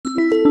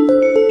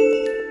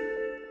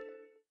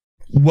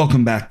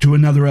Welcome back to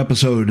another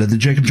episode of the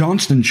Jacob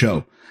Johnston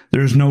Show.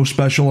 There's no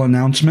special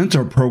announcements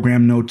or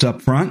program notes up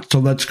front, so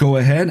let's go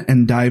ahead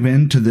and dive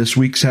into this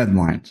week's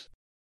headlines.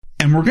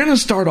 And we're going to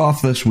start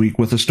off this week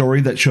with a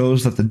story that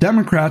shows that the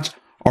Democrats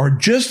are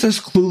just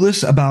as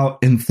clueless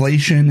about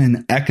inflation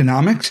and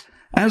economics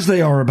as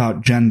they are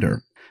about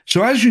gender.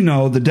 So as you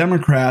know, the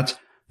Democrats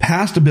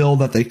passed a bill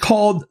that they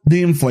called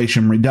the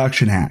Inflation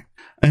Reduction Act,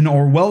 an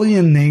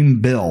Orwellian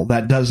named bill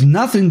that does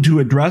nothing to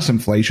address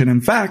inflation.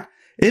 In fact,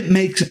 it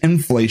makes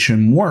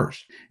inflation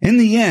worse. In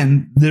the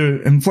end, the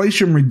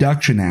Inflation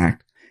Reduction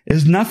Act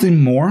is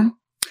nothing more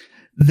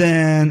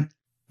than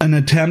an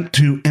attempt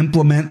to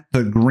implement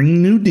the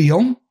Green New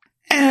Deal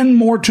and,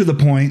 more to the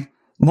point,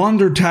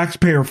 launder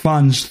taxpayer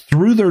funds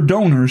through their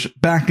donors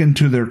back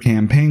into their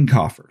campaign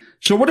coffers.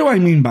 So what do I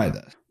mean by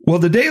this? Well,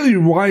 the Daily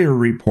Wire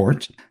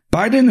reports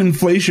Biden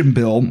inflation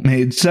bill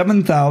made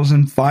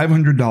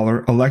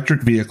 $7,500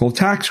 electric vehicle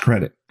tax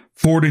credit.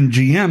 Ford and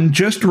GM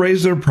just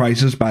raised their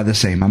prices by the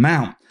same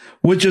amount,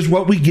 which is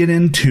what we get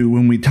into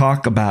when we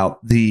talk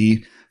about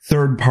the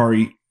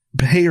third-party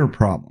payer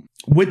problem,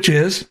 which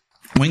is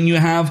when you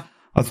have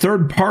a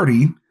third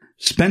party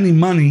spending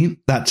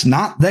money that's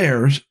not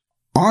theirs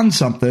on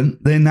something,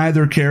 they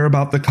neither care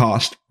about the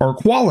cost or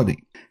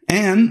quality.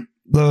 And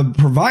the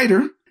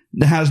provider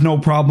has no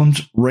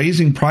problems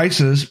raising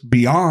prices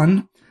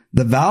beyond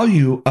the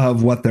value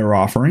of what they're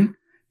offering,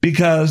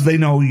 because they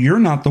know you're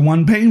not the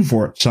one paying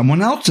for it.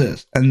 Someone else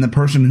is. And the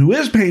person who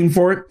is paying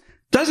for it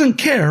doesn't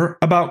care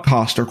about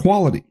cost or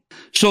quality.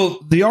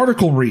 So the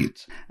article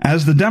reads,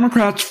 as the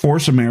Democrats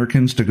force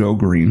Americans to go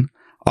green,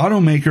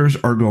 automakers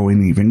are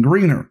going even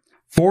greener.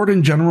 Ford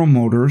and General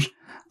Motors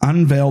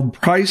unveiled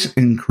price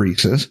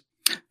increases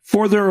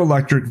for their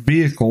electric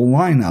vehicle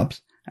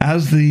lineups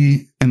as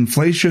the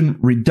Inflation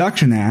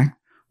Reduction Act,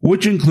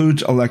 which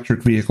includes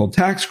electric vehicle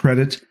tax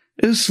credits,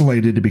 is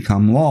slated to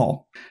become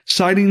law.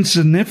 Citing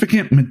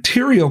significant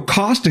material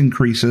cost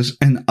increases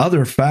and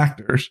other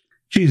factors.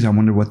 Geez, I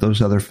wonder what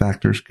those other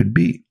factors could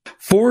be.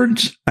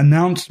 Ford's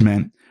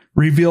announcement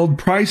revealed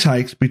price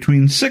hikes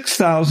between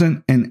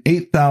 $6,000 and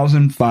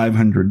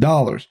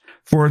 $8,500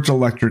 for its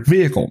electric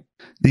vehicle.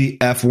 The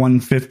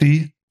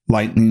F-150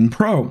 Lightning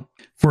Pro,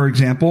 for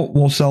example,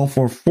 will sell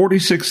for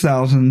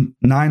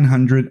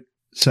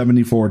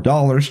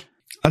 $46,974,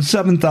 a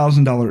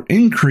 $7,000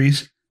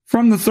 increase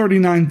from the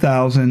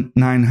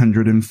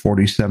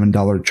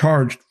 $39,947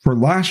 charged for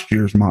last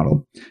year's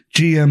model.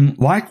 GM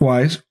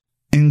likewise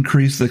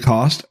increased the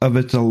cost of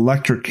its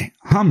electric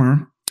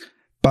Hummer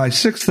by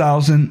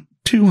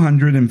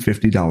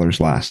 $6,250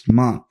 last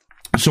month.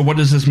 So what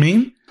does this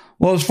mean?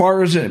 Well, as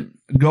far as it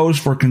goes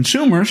for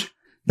consumers,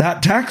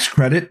 that tax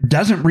credit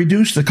doesn't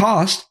reduce the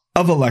cost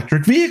of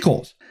electric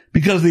vehicles,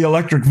 because the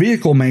electric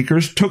vehicle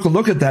makers took a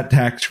look at that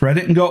tax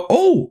credit and go,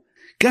 oh,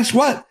 guess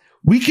what?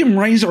 We can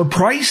raise our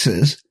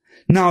prices.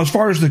 Now, as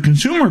far as the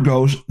consumer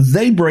goes,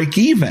 they break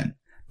even,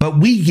 but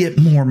we get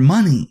more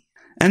money.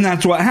 And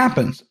that's what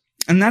happens.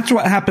 And that's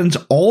what happens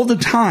all the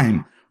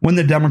time when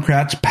the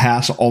Democrats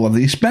pass all of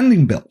these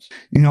spending bills.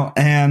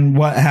 And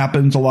what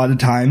happens a lot of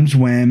times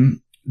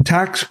when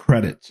tax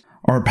credits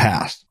are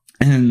passed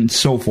and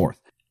so forth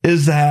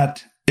is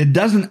that it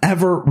doesn't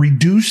ever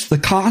reduce the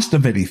cost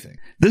of anything.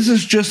 This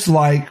is just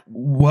like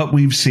what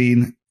we've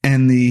seen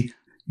in the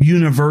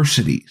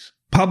universities,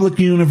 public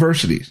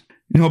universities,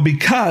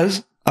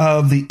 because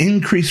of the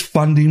increased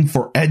funding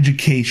for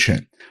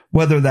education,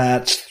 whether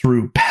that's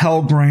through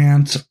Pell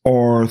Grants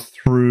or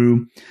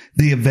through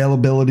the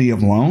availability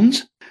of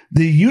loans.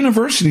 The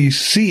universities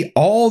see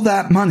all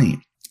that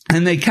money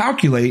and they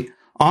calculate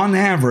on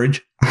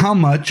average how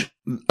much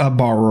a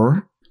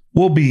borrower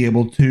will be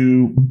able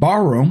to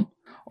borrow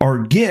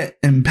or get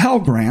in Pell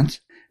Grants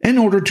in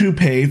order to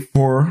pay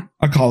for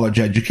a college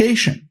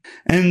education.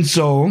 And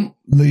so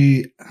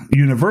the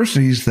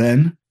universities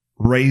then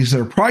raise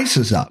their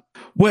prices up,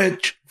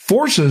 which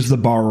forces the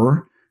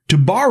borrower to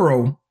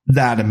borrow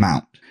that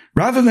amount.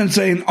 Rather than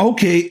saying,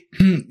 okay,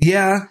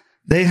 yeah,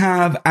 they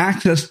have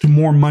access to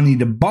more money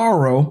to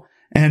borrow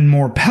and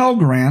more Pell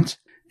Grants,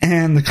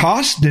 and the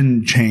costs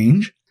didn't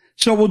change,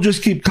 so we'll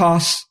just keep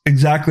costs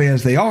exactly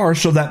as they are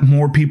so that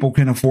more people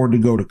can afford to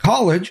go to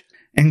college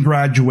and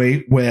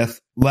graduate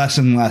with less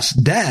and less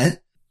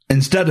debt.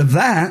 Instead of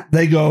that,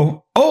 they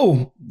go,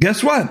 oh,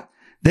 guess what?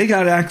 They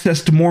got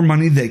access to more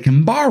money they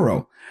can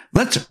borrow.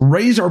 Let's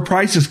raise our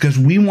prices because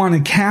we want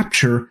to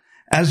capture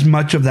as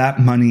much of that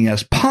money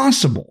as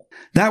possible.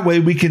 That way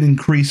we can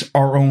increase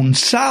our own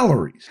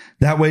salaries.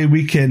 That way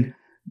we can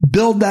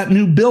build that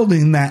new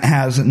building that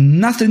has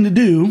nothing to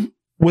do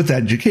with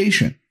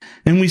education.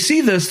 And we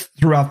see this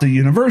throughout the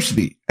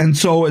university. And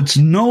so it's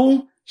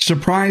no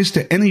surprise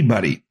to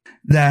anybody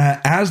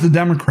that as the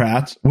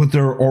Democrats, with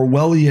their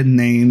Orwellian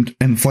named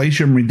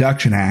Inflation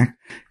Reduction Act,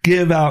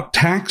 give out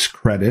tax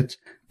credits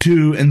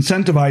to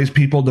incentivize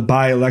people to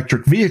buy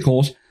electric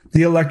vehicles,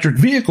 the electric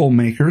vehicle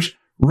makers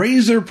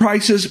raise their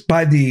prices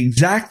by the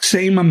exact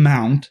same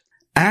amount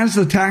as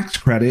the tax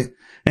credit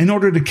in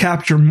order to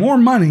capture more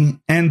money,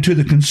 and to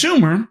the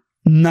consumer,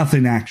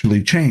 nothing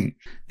actually changed.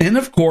 And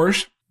of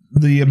course,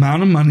 the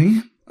amount of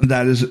money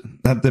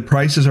that the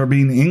prices are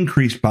being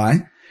increased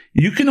by,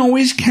 you can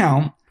always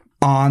count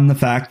on the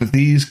fact that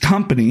these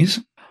companies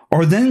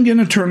are then going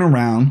to turn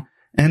around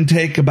and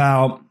take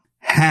about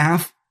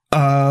half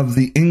of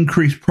the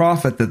increased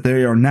profit that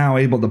they are now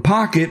able to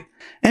pocket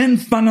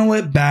and funnel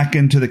it back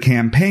into the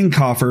campaign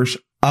coffers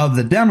of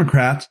the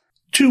Democrats,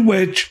 to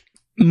which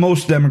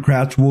most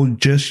Democrats will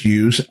just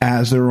use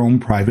as their own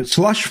private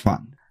slush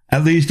fund,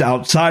 at least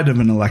outside of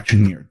an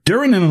election year.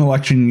 During an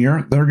election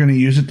year, they're going to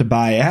use it to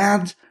buy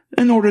ads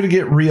in order to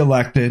get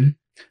reelected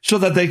so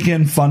that they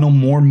can funnel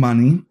more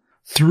money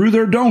through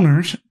their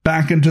donors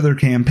back into their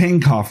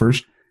campaign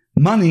coffers,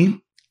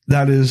 money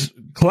that is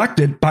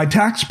collected by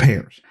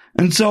taxpayers.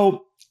 And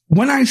so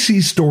when I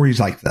see stories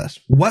like this,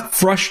 what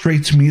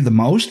frustrates me the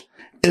most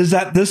is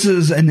that this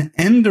is an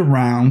end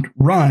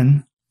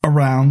run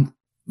around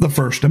the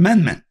First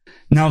Amendment.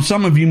 Now,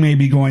 some of you may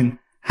be going,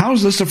 how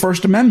is this a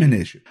First Amendment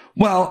issue?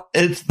 Well,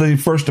 it's the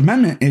First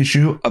Amendment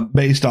issue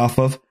based off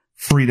of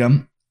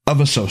freedom of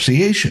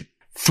association,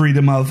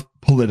 freedom of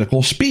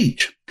political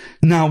speech.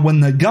 Now, when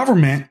the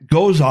government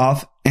goes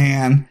off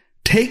and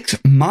takes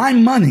my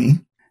money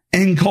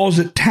and calls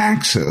it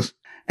taxes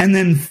and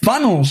then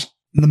funnels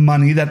the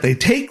money that they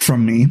take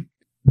from me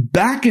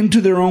back into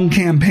their own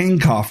campaign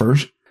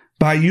coffers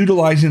by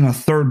utilizing a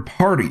third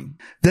party,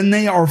 then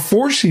they are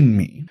forcing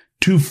me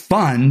to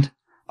fund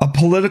a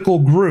political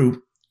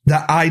group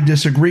that I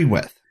disagree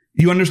with.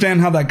 You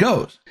understand how that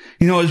goes?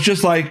 It's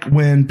just like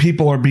when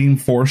people are being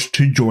forced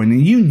to join a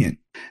union,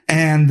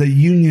 and the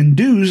union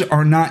dues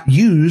are not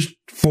used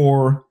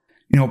for,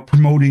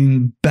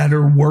 promoting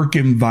better work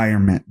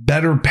environment,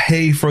 better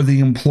pay for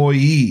the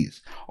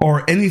employees,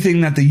 or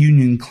anything that the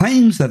union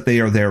claims that they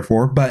are there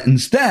for, but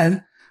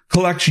instead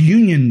collects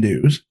union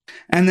dues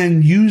and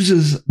then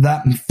uses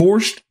that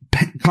forced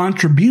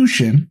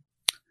contribution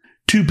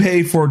to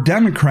pay for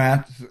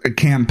Democrat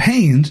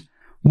campaigns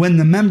when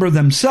the member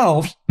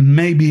themselves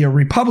may be a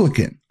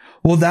Republican.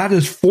 Well, that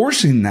is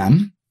forcing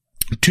them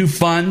to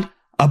fund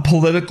a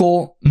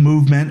political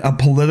movement, a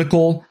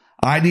political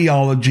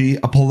ideology,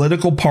 a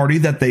political party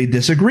that they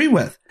disagree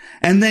with.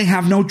 And they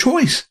have no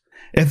choice.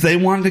 If they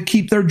want to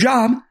keep their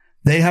job,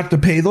 they have to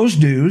pay those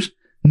dues,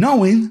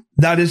 knowing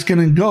that it's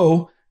going to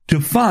go to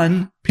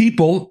fund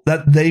people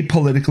that they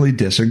politically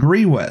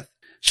disagree with.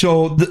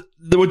 So,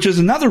 which is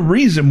another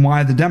reason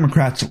why the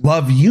Democrats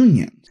love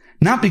unions.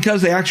 Not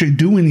because they actually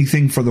do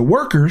anything for the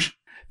workers,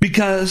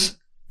 because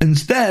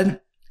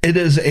instead it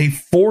is a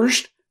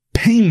forced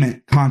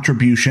payment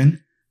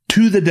contribution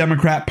to the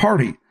Democrat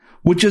Party,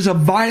 which is a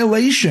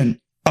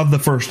violation of the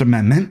First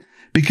Amendment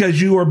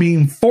because you are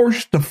being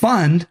forced to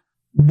fund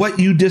what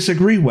you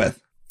disagree with.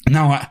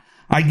 Now,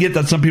 I get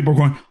that some people are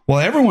going, well,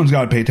 everyone's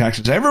got to pay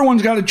taxes.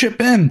 Everyone's got to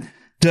chip in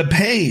to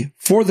pay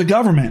for the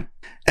government.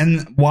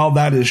 And while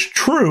that is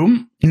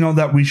true,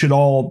 that we should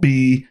all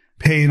be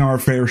paying our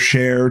fair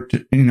share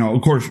to,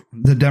 of course,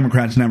 the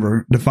Democrats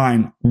never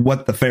define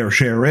what the fair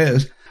share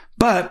is,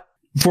 but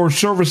for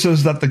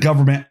services that the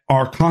government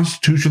are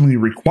constitutionally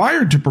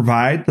required to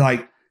provide,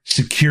 like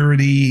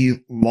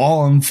security,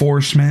 law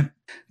enforcement,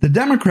 the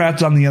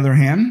Democrats, on the other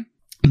hand,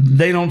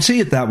 they don't see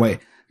it that way.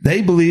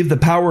 They believe the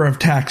power of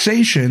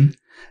taxation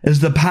is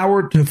the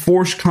power to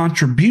force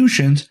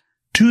contributions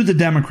to the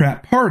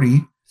Democrat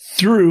Party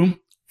through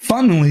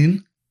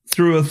funneling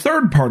through a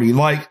third party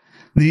like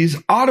these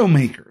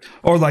automakers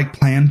or like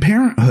Planned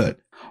Parenthood,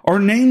 or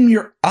name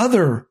your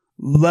other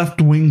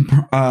left-wing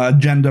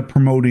agenda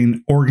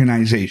promoting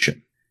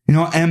organization.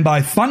 And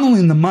by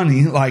funneling the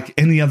money like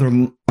any other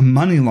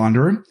money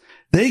launderer,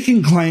 they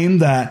can claim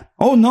that,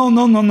 oh,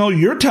 no,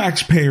 your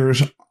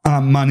taxpayers'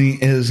 money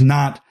is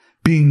not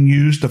being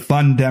used to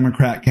fund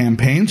Democrat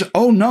campaigns.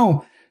 Oh,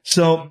 no.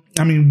 So,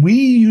 we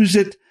use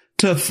it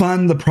to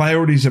fund the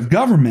priorities of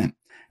government.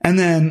 And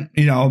then,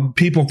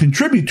 people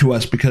contribute to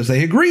us because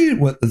they agree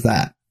with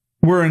that.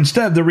 Where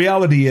instead, the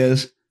reality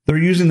is they're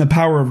using the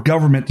power of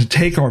government to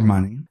take our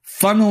money,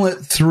 funnel it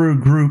through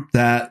a group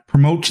that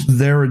promotes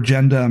their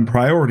agenda and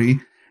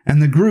priority,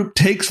 and the group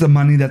takes the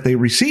money that they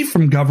receive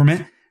from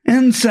government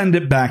and send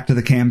it back to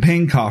the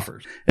campaign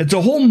coffers. It's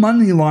a whole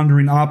money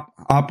laundering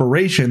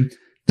operation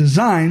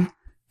designed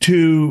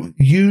to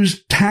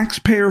use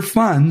taxpayer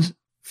funds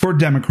for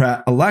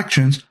Democrat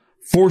elections,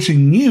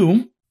 forcing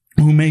you,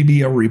 who may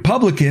be a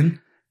Republican,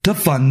 to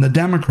fund the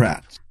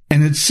Democrats.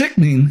 And it's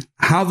sickening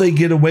how they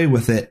get away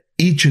with it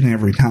each and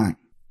every time.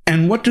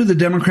 And what do the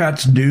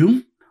Democrats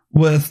do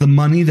with the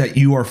money that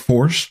you are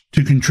forced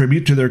to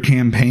contribute to their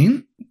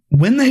campaign?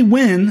 When they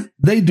win,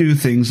 they do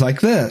things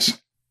like this.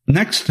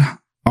 Next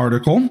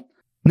article.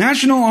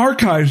 National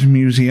Archives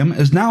Museum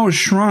is now a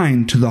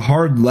shrine to the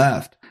hard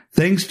left,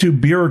 thanks to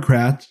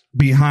bureaucrats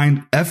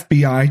behind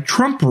FBI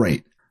Trump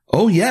raid.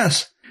 Oh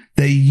yes,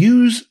 they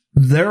use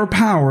their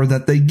power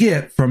that they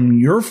get from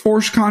your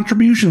forced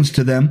contributions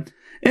to them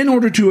in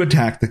order to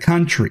attack the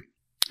country.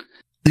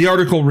 The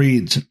article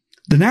reads,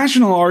 the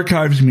National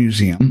Archives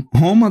Museum,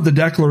 home of the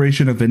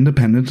Declaration of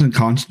Independence and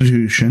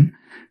Constitution,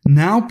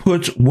 now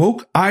puts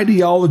woke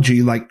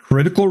ideology like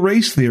critical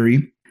race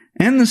theory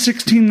and the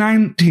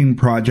 1619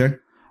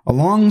 Project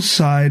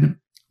alongside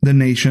the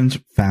nation's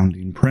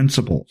founding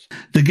principles.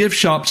 The gift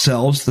shop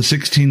sells the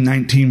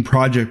 1619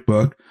 Project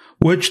book,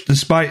 which,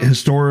 despite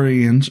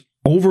historians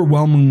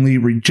overwhelmingly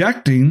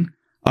rejecting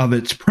of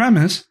its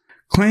premise,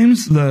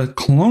 claims the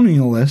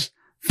colonialists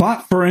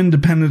fought for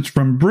independence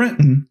from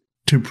Britain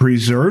to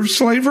preserve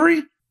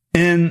slavery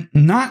in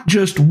not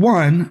just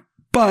one,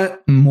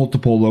 but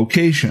multiple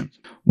locations.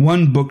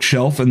 One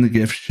bookshelf in the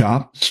gift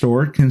shop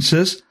store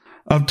consists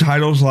of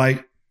titles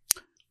like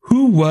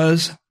Who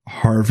Was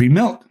Harvey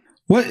Milk?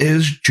 What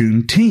is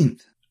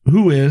Juneteenth?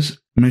 Who is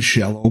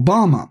Michelle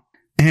Obama?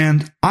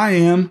 And I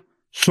Am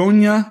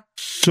Sonia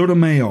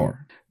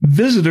Sotomayor.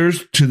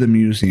 Visitors to the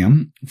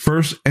museum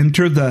first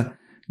enter the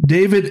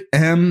David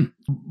M.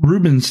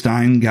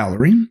 Rubenstein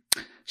Gallery,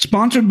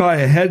 sponsored by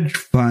a hedge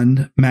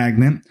fund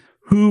magnate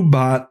who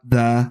bought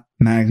the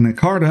Magna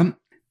Carta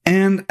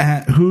and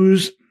at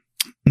whose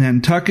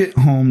Nantucket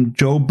home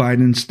Joe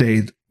Biden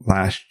stayed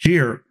last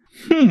year.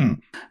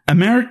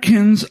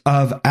 Americans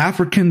of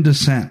African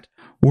descent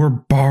were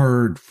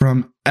barred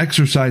from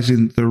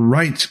exercising the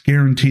rights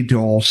guaranteed to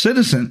all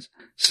citizens,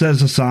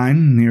 says a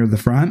sign near the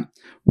front,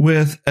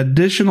 with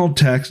additional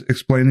text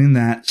explaining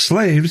that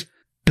slaves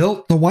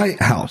built the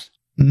White House.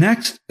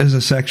 Next is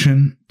a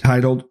section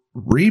titled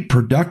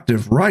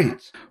Reproductive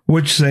Rights,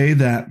 which say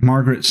that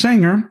Margaret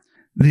Sanger,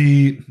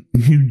 the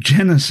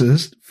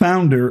eugenicist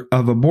founder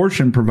of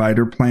abortion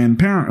provider Planned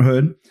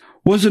Parenthood,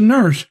 was a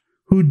nurse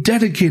who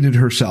dedicated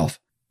herself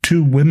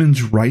to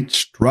women's rights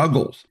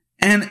struggles.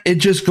 And it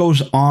just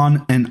goes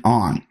on and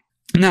on.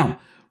 Now,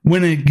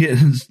 when it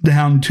gets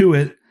down to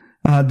it,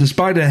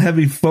 despite a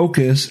heavy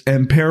focus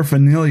and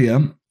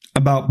paraphernalia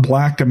about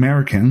Black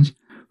Americans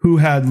who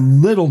had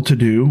little to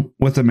do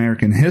with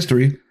American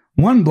history,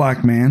 one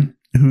Black man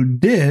who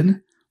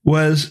did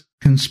was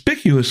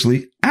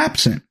conspicuously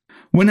absent.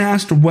 When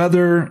asked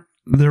whether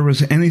there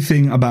was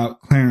anything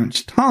about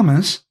Clarence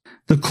Thomas,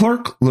 the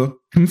clerk looked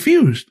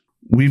confused.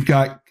 We've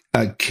got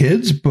a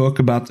kid's book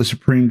about the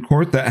Supreme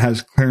Court that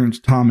has Clarence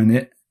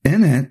Thomas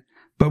in it,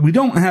 but we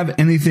don't have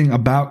anything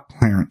about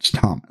Clarence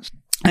Thomas.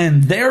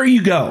 And there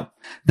you go.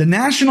 The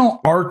National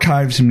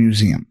Archives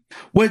Museum,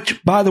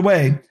 which, by the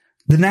way,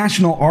 the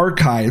National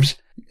Archives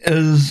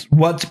is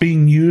what's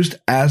being used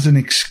as an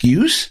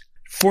excuse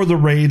for the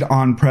raid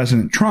on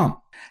President Trump,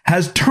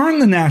 has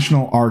turned the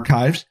National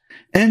Archives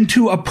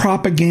into a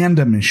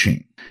propaganda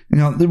machine. You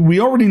know, we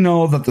already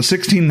know that the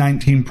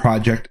 1619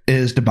 Project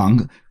is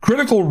debunked.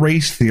 Critical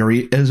race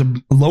theory is a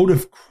load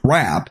of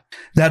crap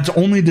that's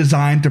only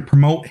designed to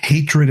promote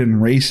hatred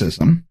and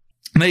racism.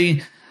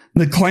 They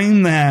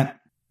claim that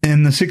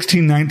in the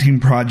 1619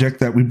 Project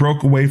that we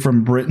broke away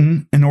from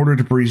Britain in order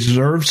to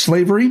preserve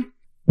slavery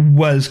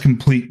was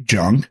complete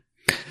junk.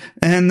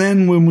 And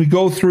then when we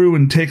go through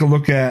and take a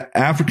look at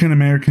African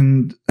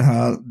American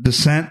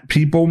descent,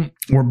 people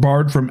were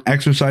barred from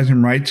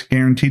exercising rights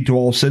guaranteed to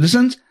all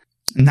citizens.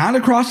 Not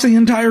across the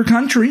entire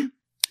country.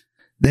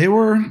 They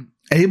were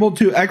able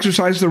to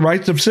exercise the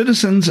rights of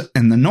citizens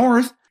in the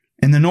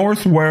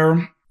North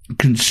where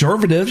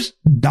conservatives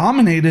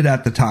dominated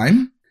at the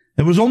time.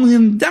 It was only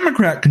in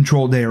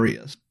Democrat-controlled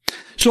areas.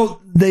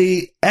 So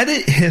they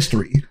edit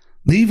history,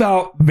 leave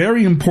out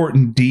very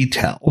important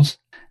details,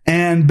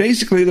 and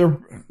basically they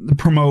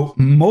promote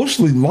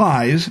mostly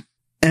lies,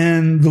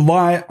 and the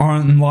lie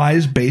on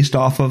lies based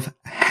off of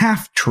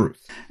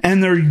half-truth.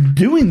 And they're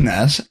doing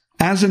this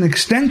as an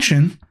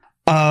extension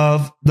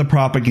of the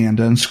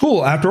propaganda in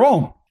school. After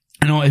all,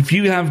 you know, if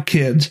you have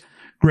kids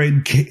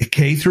grade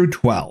K through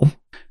 12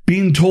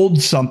 being told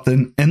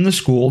something in the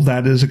school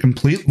that is a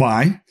complete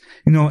lie,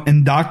 you know,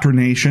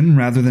 indoctrination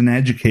rather than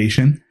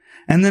education,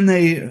 and then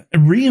they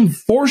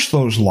reinforce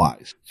those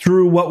lies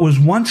through what was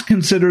once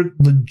considered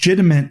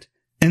legitimate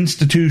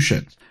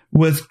institutions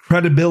with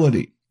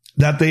credibility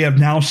that they have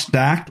now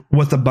stacked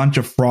with a bunch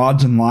of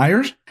frauds and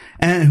liars,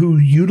 and who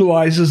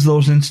utilizes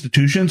those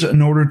institutions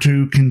in order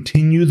to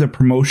continue the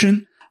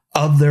promotion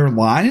of their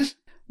lies,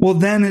 well,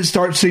 then it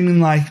starts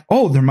seeming like,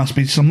 oh, there must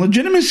be some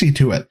legitimacy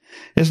to it.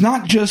 It's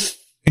not just,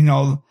 you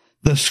know,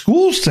 the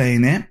school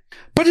saying it,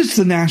 but it's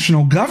the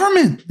national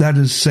government that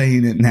is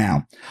saying it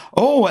now.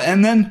 Oh,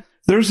 and then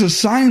there's a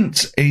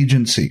science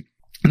agency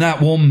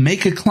that will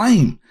make a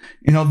claim.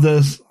 You know,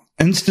 the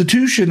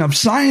institution of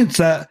science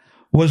that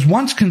was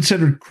once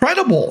considered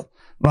credible,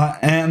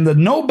 and the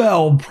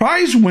Nobel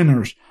Prize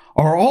winners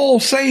are all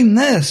saying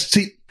this.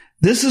 See,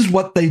 this is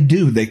what they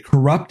do. They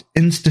corrupt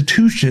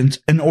institutions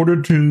in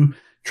order to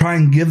try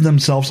and give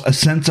themselves a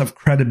sense of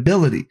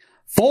credibility,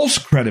 false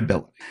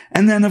credibility.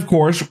 And then, of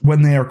course,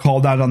 when they are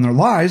called out on their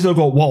lies, they'll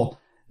go, well,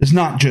 it's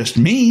not just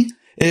me.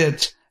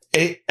 It's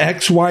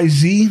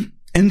XYZ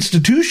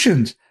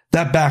institutions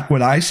that back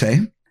what I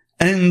say.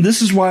 And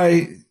this is why,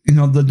 you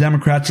know, the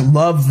Democrats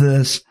love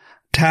this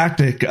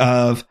tactic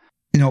of,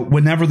 you know,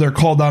 whenever they're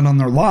called out on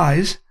their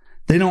lies,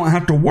 they don't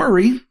have to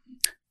worry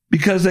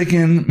because they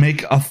can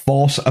make a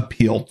false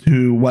appeal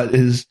to what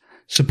is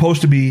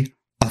supposed to be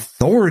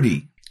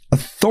authority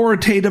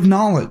authoritative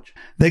knowledge.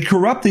 They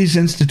corrupt these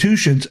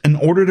institutions in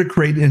order to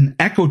create an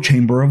echo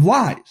chamber of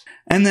lies.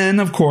 And then,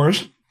 of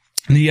course,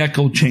 the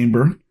echo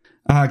chamber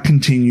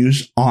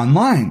continues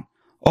online.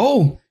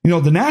 Oh,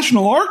 the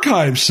National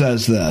Archives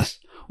says this.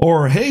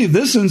 Or, hey,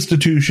 this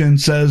institution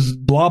says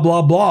blah,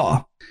 blah,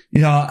 blah.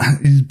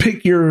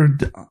 Pick your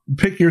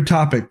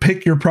topic,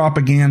 pick your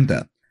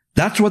propaganda.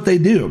 That's what they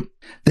do.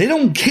 They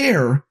don't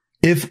care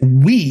if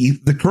we,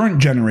 the current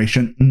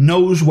generation,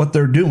 knows what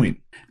they're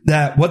doing.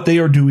 That what they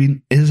are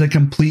doing is a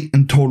complete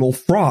and total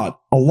fraud,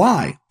 a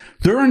lie.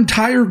 Their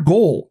entire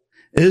goal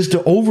is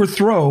to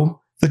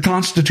overthrow the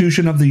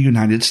Constitution of the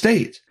United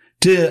States,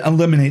 to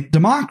eliminate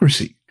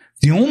democracy.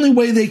 The only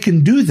way they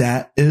can do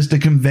that is to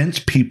convince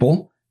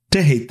people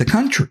to hate the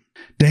country,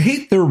 to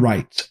hate their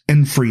rights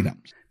and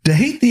freedoms, to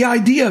hate the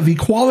idea of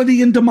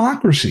equality and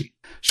democracy.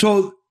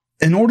 So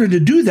in order to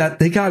do that,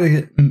 they got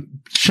to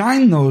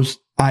shine those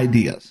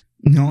ideas,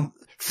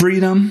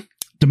 freedom,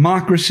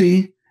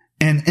 democracy,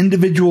 and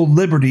individual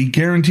liberty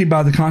guaranteed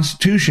by the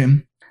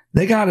Constitution.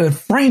 They got to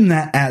frame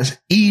that as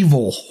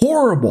evil,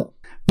 horrible.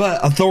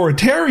 But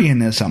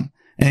authoritarianism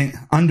and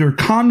under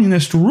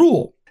communist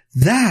rule,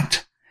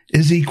 that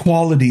is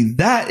equality.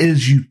 That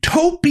is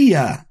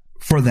utopia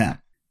for them.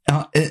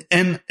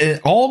 And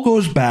it all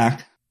goes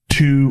back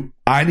to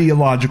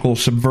ideological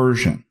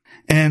subversion.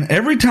 And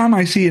every time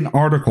I see an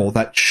article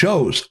that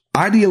shows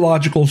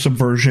ideological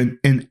subversion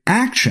in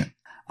action,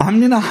 I'm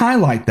going to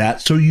highlight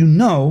that so you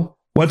know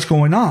what's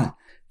going on.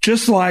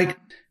 Just like,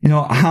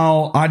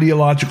 how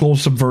ideological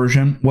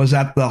subversion was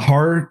at the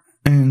heart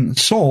and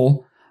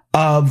soul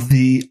of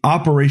the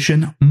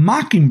Operation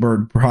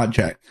Mockingbird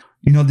project.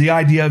 The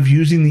idea of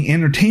using the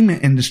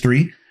entertainment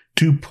industry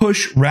to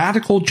push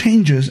radical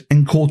changes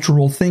in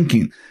cultural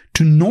thinking,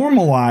 to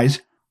normalize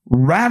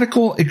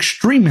radical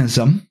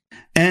extremism,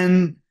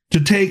 and to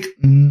take,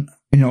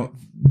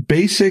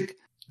 basic,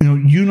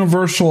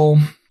 universal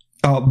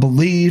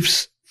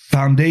beliefs,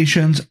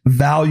 foundations,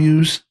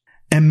 values,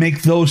 and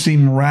make those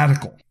seem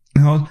radical.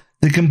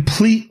 The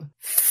complete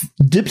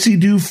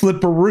dipsy-do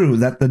flipperoo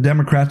that the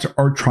Democrats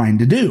are trying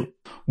to do,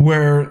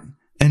 where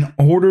in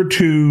order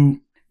to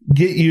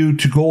get you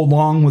to go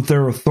along with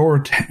their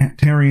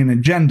authoritarian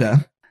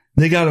agenda,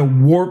 they got to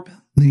warp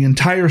the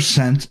entire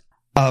sense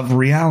of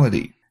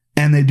reality.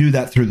 And they do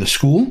that through the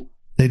school.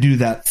 They do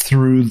that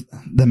through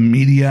the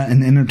media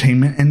and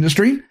entertainment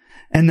industry.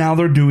 And now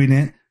they're doing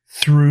it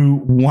through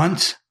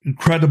once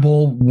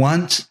credible,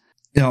 once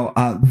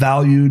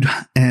valued,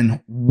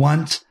 and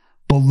once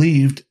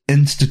believed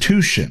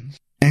institutions,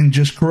 and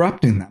just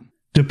corrupting them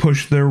to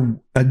push their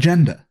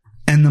agenda.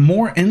 And the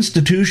more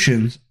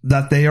institutions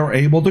that they are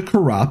able to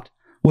corrupt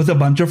with a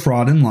bunch of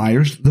fraud and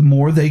liars, the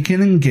more they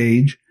can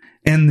engage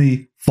in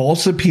the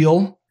false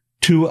appeal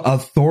to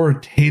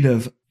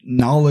authoritative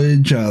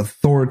knowledge,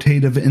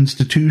 authoritative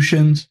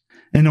institutions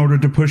in order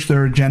to push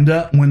their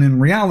agenda, when in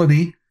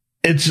reality,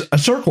 it's a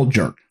circle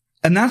jerk.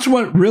 And that's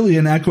what really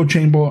an echo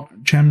chamber,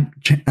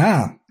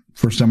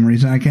 for some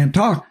reason I can't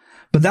talk,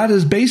 but that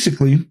is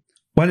basically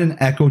what an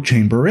echo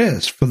chamber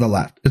is for the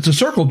left. It's a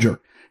circle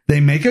jerk. They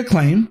make a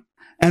claim,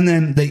 and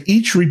then they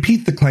each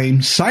repeat the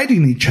claim,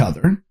 citing each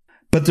other,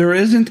 but there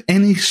isn't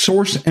any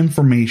source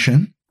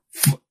information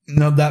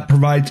that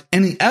provides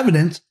any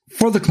evidence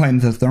for the claim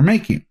that they're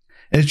making.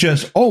 It's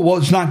just,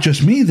 it's not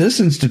just me,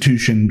 this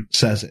institution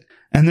says it.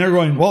 And they're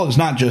going, well, it's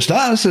not just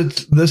us,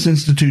 it's this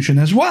institution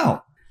as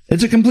well.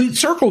 It's a complete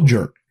circle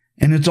jerk.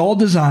 And it's all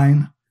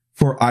designed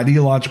for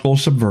ideological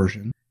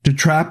subversion, to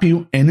trap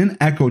you in an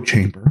echo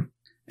chamber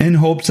in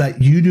hopes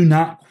that you do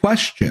not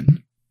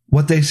question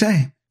what they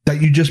say,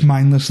 that you just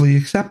mindlessly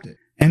accept it.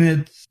 And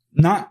it's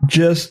not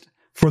just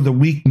for the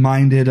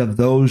weak-minded of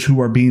those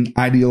who are being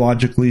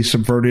ideologically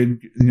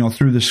subverted,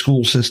 through the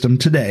school system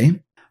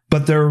today,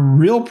 but their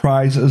real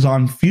prize is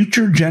on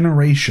future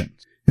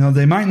generations.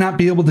 They might not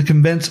be able to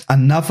convince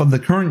enough of the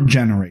current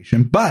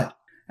generation, but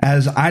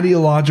as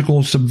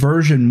ideological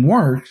subversion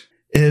works,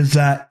 is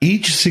that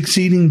each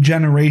succeeding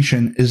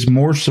generation is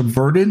more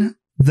subverted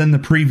than the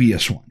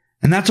previous one.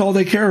 And that's all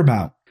they care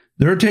about.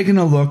 They're taking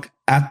a look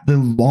at the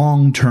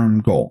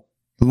long-term goal,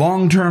 the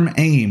long-term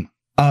aim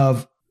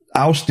of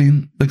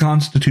ousting the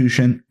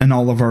Constitution and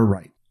all of our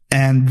rights.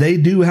 And they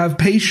do have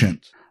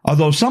patience,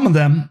 although some of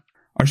them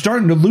are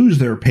starting to lose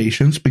their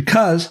patience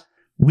because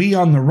we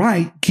on the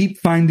right keep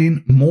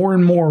finding more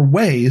and more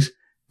ways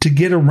to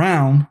get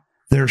around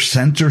their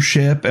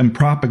censorship and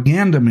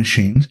propaganda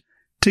machines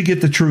to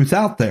get the truth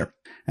out there.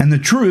 And the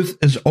truth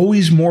is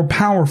always more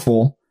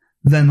powerful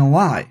than a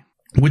lie,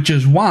 which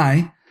is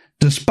why,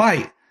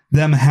 despite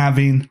them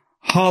having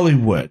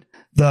Hollywood,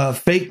 the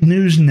fake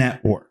news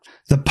network,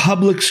 the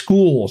public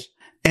schools,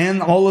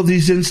 and all of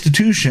these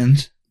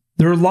institutions,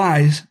 their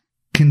lies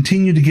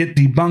continue to get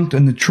debunked,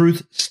 and the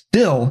truth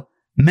still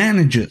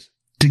manages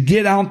to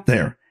get out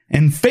there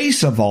in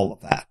face of all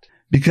of that,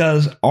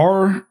 because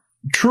our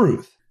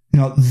truth,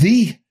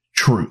 the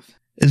truth,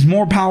 is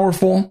more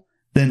powerful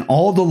than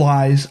all the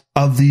lies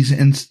of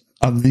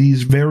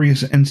these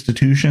various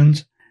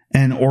institutions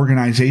and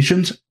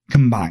organizations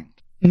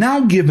combined.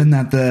 now, given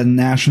that the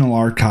National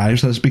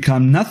Archives has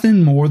become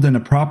nothing more than a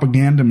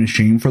propaganda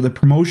machine for the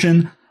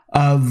promotion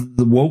of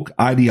the woke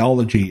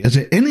ideology, is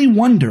it any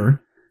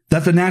wonder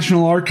that the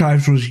National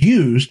Archives was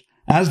used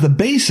as the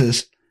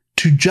basis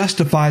to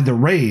justify the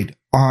raid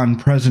on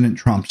President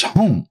Trump's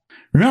home?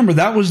 Remember,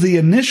 that was the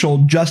initial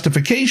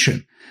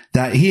justification,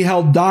 that he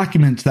held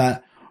documents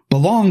that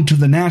belonged to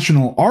the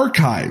National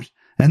Archives,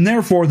 and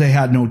therefore they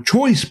had no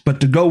choice but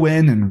to go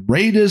in and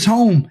raid his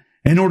home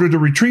in order to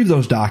retrieve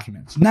those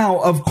documents. Now,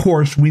 of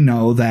course, we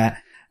know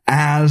that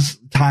as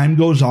time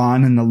goes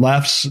on and the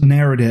left's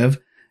narrative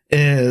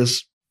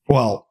is,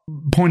 well,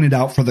 pointed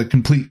out for the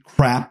complete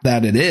crap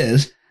that it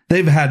is,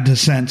 they've had to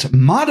since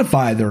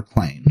modify their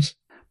claims,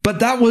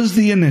 but that was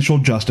the initial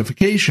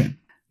justification.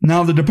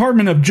 Now, the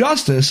Department of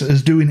Justice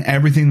is doing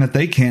everything that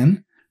they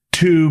can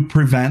to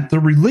prevent the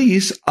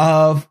release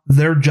of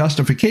their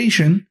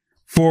justification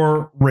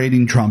for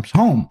raiding Trump's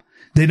home.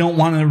 They don't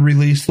want to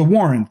release the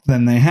warrant.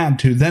 Then they had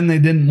to. Then they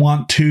didn't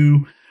want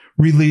to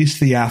release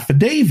the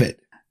affidavit,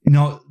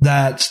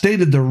 that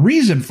stated the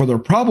reason for their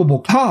probable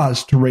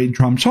cause to raid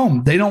Trump's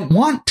home. They don't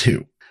want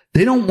to.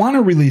 They don't want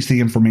to release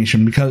the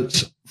information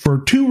because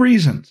for two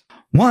reasons.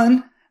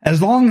 One,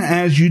 as long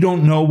as you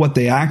don't know what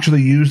they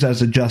actually used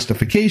as a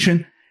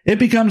justification, it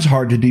becomes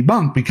hard to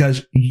debunk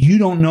because you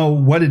don't know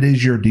what it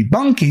is you're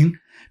debunking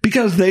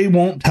because they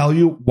won't tell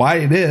you why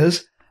it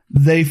is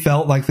they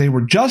felt like they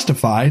were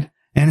justified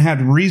and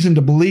had reason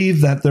to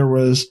believe that there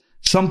was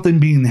something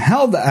being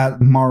held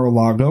at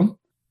Mar-a-Lago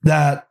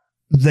that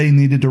they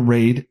needed to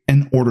raid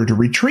in order to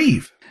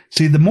retrieve.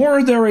 See, the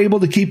more they're able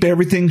to keep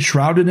everything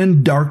shrouded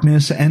in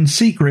darkness and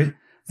secret,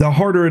 the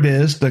harder it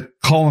is to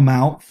call them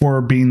out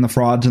for being the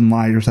frauds and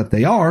liars that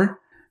they are,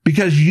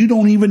 because you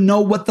don't even know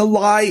what the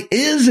lie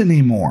is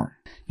anymore.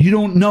 You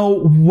don't know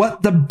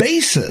what the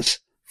basis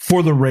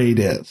for the raid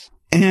is.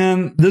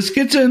 And this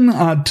gets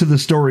to the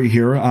story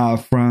here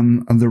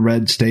from the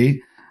Red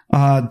State.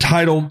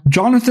 Titled,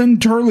 Jonathan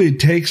Turley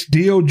Takes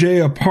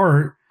DOJ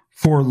Apart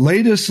for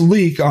Latest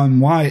Leak on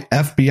Why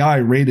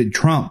FBI Raided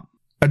Trump.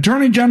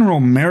 Attorney General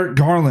Merrick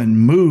Garland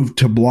moved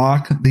to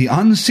block the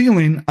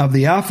unsealing of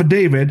the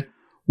affidavit,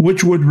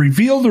 which would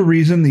reveal the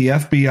reason the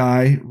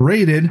FBI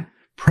raided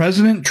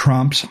President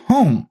Trump's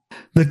home.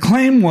 The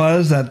claim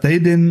was that they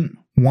didn't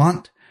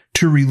want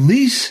to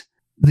release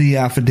the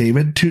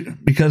affidavit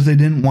because they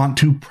didn't want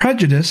to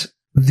prejudice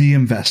the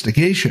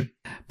investigation.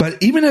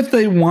 But even if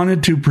they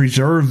wanted to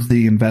preserve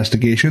the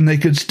investigation, they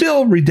could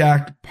still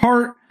redact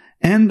part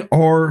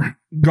or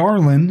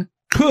Garland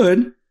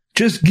could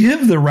just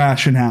give the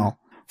rationale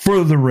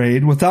for the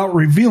raid without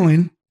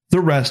revealing the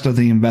rest of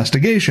the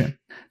investigation.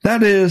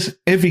 That is,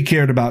 if he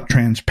cared about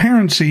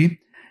transparency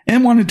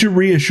and wanted to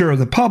reassure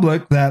the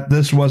public that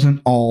this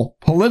wasn't all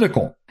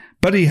political.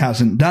 But he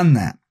hasn't done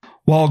that.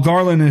 While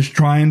Garland is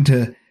trying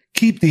to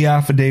keep the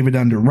affidavit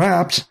under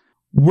wraps,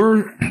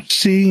 we're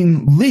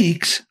seeing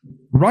leaks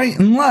right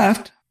and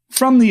left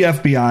from the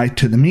FBI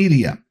to the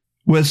media,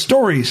 with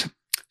stories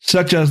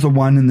such as the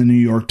one in the New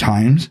York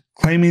Times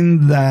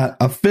claiming that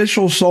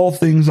officials saw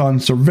things on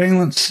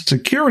surveillance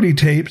security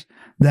tapes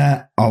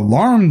that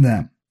alarmed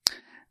them,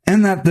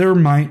 and that there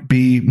might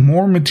be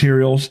more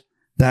materials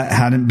that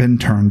hadn't been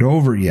turned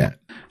over yet.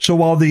 So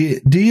while the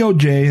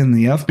DOJ and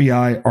the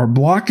FBI are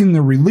blocking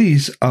the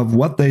release of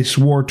what they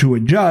swore to a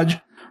judge,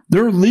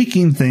 they're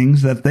leaking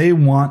things that they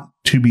want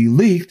to be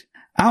leaked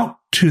out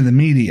to the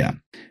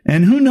media.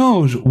 And who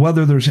knows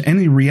whether there's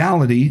any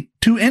reality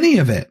to any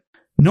of it.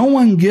 No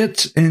one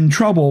gets in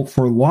trouble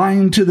for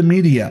lying to the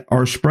media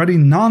or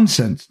spreading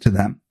nonsense to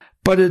them,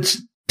 but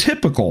it's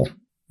typical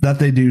that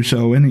they do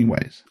so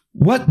anyways.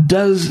 What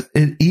does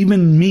it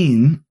even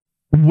mean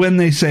when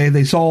they say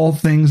they saw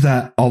things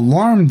that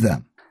alarmed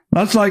them?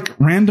 That's like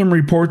random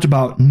reports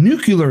about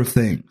nuclear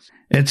things.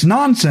 It's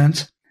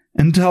nonsense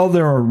until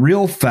there are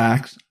real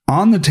facts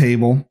on the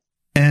table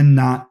and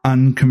not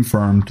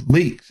unconfirmed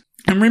leaks.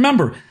 And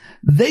remember,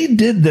 they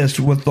did this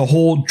with the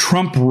whole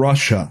Trump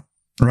Russia,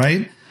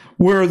 right?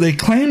 Where they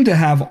claim to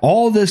have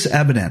all this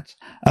evidence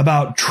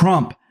about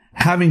Trump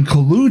having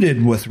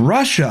colluded with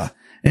Russia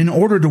in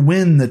order to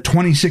win the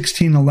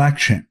 2016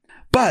 election.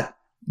 But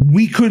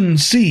we couldn't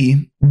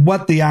see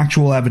what the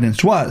actual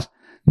evidence was.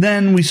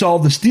 Then we saw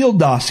the Steele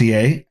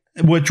dossier,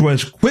 which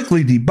was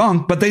quickly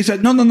debunked, but they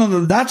said, no,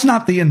 that's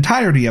not the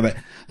entirety of it.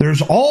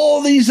 There's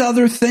all these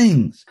other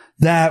things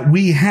that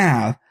we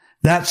have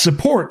that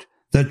support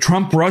the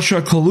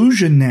Trump-Russia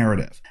collusion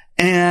narrative.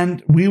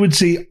 And we would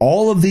see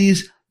all of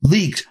these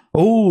leaks.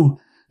 Oh,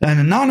 an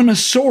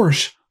anonymous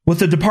source with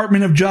the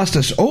Department of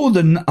Justice. Oh,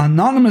 the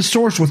anonymous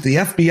source with the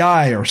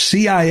FBI or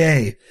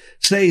CIA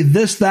say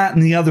this, that,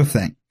 and the other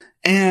thing.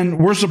 And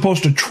we're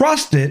supposed to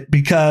trust it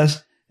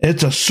because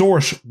it's a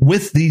source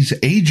with these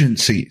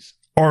agencies,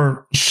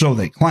 or so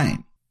they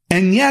claim.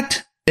 And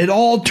yet, it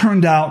all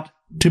turned out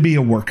to be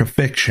a work of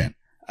fiction,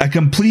 a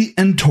complete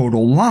and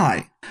total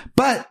lie.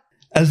 But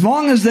as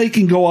long as they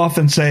can go off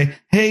and say,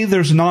 hey,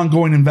 there's an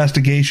ongoing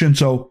investigation,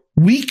 so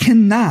we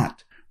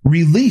cannot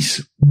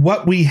release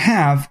what we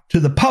have to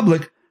the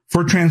public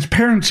for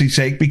transparency's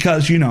sake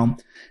because,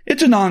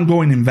 It's an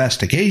ongoing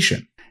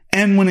investigation.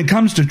 And when it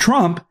comes to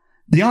Trump,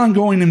 the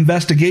ongoing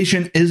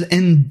investigation is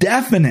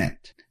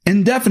indefinite.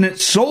 Indefinite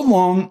so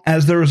long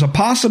as there is a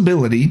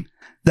possibility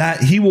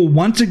that he will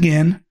once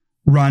again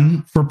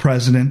run for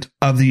president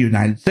of the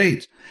United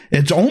States.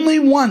 It's only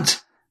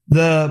once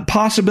the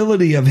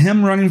possibility of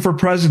him running for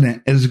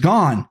president is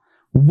gone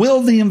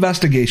will the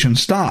investigation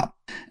stop.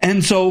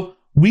 And so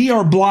we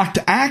are blocked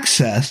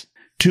access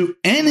to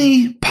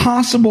any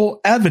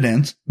possible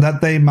evidence that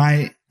they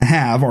might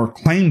have or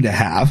claim to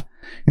have.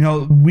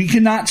 We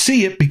cannot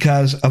see it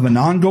because of an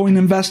ongoing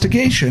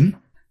investigation.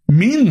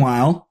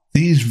 Meanwhile,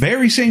 these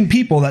very same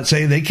people that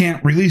say they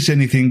can't release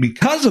anything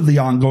because of the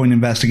ongoing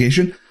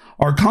investigation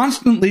are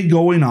constantly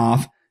going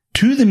off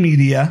to the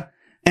media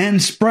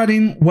and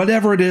spreading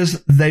whatever it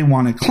is they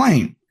want to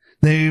claim.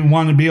 They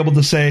want to be able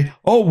to say,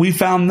 oh, we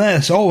found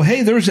this. Oh,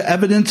 hey, there's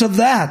evidence of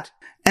that.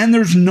 And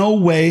there's no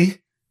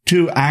way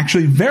to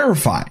actually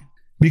verify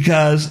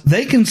because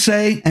they can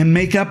say and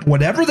make up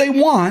whatever they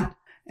want.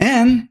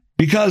 And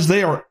because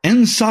they are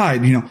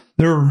inside,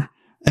 they're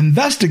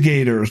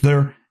investigators,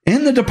 they're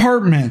in the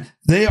department,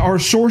 they are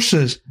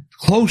sources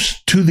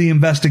close to the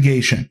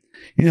investigation.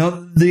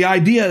 The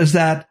idea is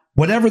that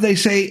whatever they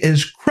say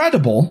is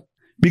credible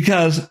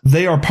because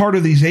they are part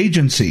of these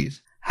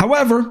agencies.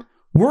 However,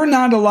 we're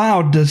not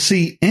allowed to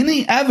see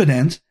any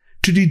evidence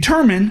to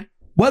determine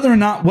whether or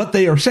not what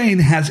they are saying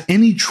has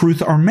any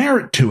truth or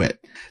merit to it.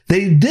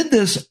 They did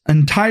this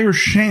entire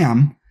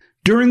sham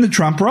during the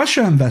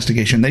Trump-Russia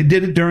investigation. They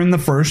did it during the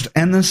first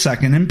and the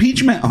second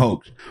impeachment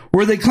hoax,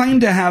 where they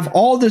claim to have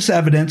all this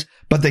evidence,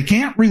 but they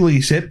can't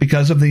release it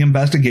because of the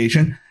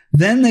investigation.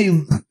 Then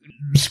they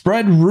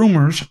spread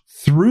rumors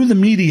through the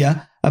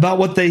media about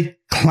what they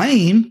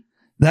claim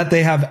that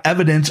they have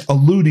evidence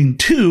alluding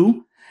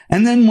to.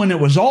 And then when it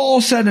was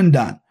all said and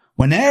done,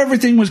 when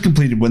everything was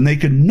completed, when they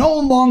could no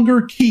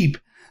longer keep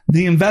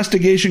the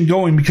investigation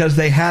going because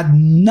they had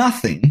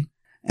nothing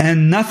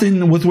and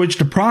nothing with which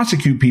to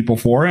prosecute people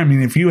for. I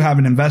mean, if you have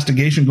an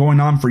investigation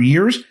going on for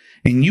years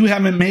and you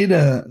haven't made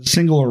a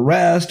single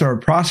arrest or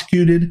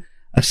prosecuted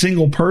a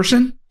single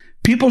person,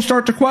 people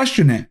start to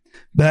question it.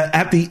 But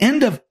at the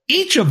end of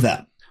each of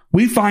them,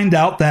 we find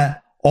out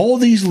that all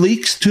these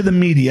leaks to the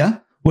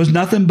media was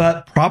nothing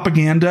but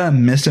propaganda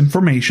and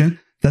misinformation,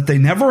 that they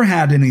never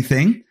had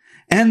anything,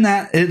 and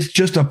that it's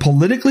just a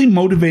politically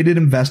motivated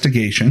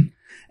investigation,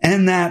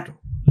 and that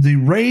the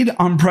raid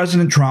on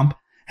President Trump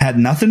had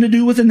nothing to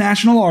do with the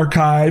National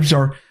Archives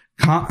or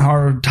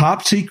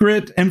top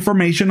secret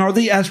information or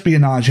the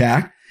Espionage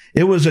Act.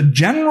 It was a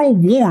general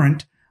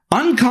warrant,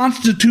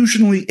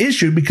 unconstitutionally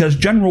issued because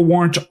general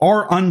warrants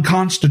are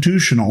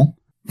unconstitutional,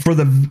 for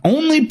the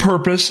only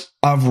purpose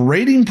of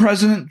raiding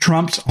President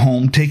Trump's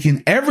home,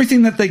 taking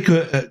everything that they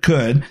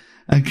could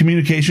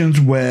communications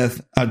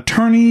with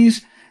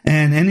attorneys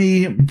and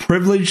any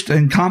privileged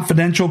and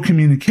confidential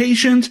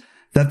communications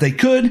that they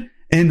could,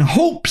 in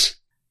hopes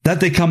that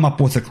they come up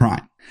with a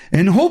crime,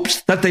 in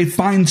hopes that they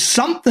find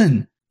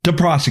something to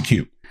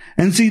prosecute.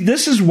 And see,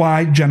 this is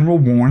why general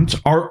warrants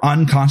are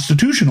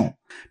unconstitutional,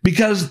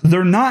 because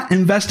they're not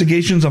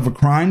investigations of a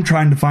crime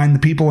trying to find the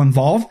people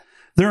involved.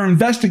 They're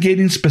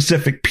investigating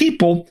specific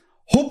people,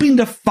 hoping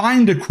to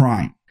find a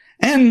crime.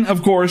 And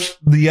of course,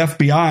 the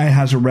FBI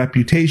has a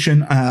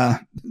reputation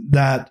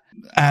that,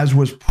 as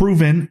was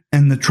proven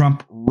in the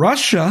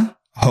Trump-Russia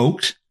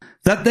hoax,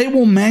 that they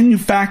will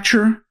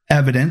manufacture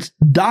evidence,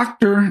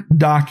 doctor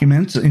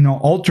documents,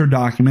 alter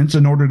documents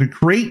in order to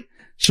create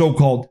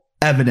so-called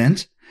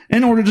evidence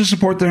in order to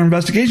support their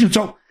investigation.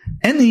 So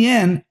in the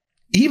end,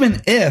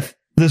 even if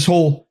this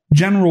whole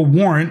general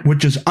warrant,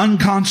 which is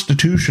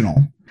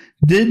unconstitutional,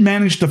 did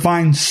manage to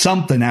find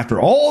something after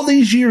all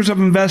these years of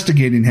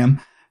investigating him,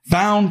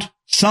 found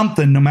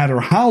something, no matter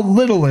how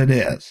little it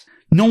is,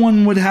 no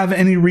one would have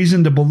any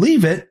reason to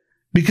believe it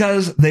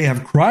because they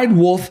have cried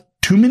wolf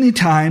too many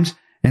times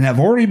and have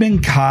already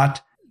been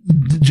caught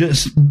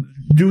just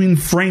doing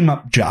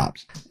frame-up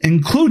jobs,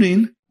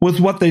 including with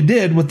what they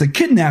did with the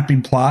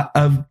kidnapping plot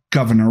of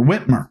Governor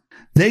Whitmer.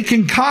 They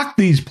concoct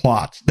these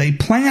plots. They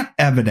plant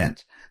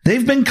evidence.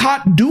 They've been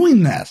caught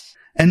doing this.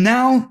 And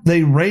now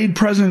they raid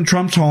President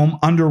Trump's home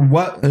under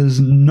what is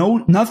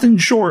nothing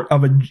short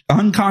of an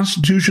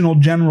unconstitutional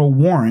general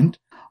warrant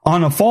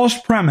on a false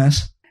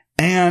premise,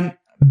 and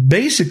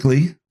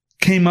basically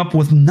came up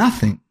with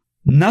nothing.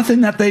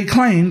 Nothing that they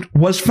claimed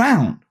was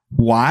found.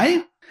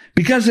 Why?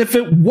 Because if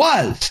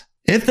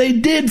they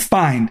did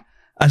find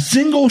a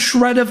single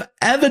shred of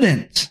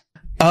evidence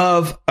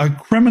of a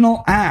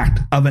criminal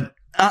act, of an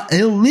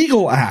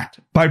illegal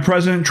act by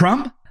President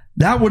Trump,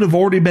 that would have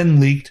already been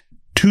leaked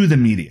to the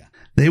media.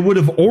 They would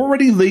have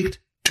already leaked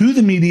to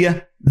the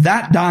media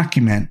that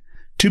document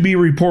to be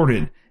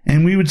reported.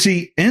 And we would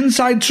see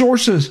inside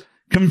sources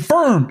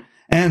confirm,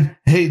 and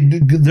hey,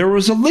 there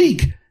was a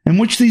leak in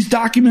which these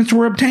documents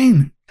were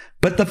obtained.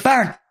 But the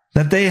fact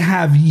that they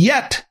have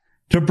yet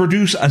to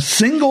produce a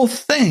single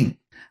thing,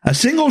 a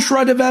single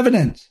shred of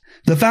evidence,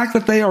 the fact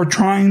that they are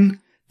trying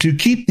to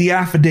keep the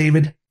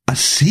affidavit a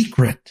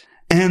secret,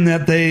 and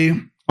that they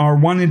are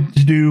wanting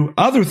to do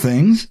other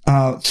things,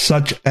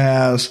 such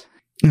as,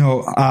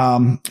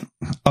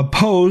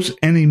 oppose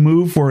any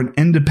move for an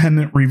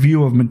independent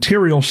review of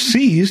material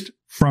seized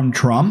from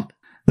Trump.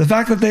 The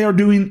fact that they are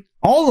doing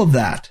all of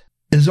that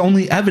is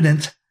only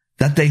evidence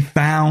that they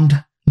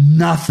found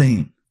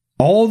nothing.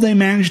 All they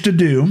managed to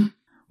do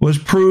was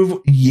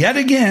prove yet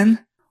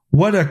again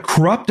what a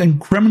corrupt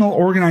and criminal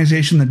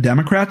organization the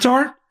Democrats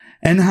are,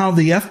 and how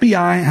the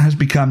FBI has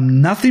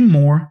become nothing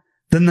more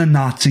than the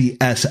Nazi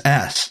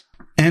SS.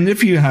 And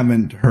if you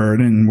haven't heard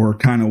and were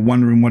kind of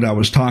wondering what I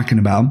was talking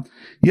about,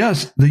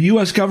 yes, the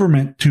U.S.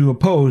 government to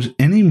oppose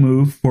any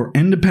move for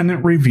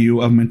independent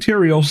review of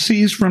material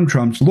seized from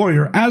Trump's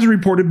lawyer, as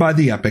reported by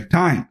the Epoch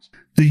Times.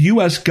 The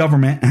U.S.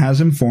 government has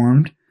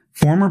informed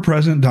former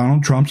President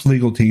Donald Trump's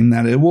legal team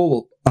that it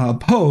will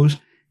oppose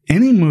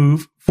any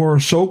move for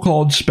a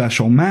so-called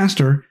special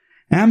master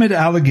amid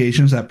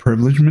allegations that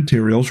privileged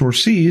materials were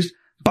seized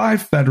by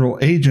federal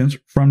agents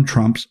from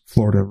Trump's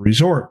Florida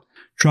resort.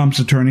 Trump's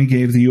attorney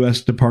gave the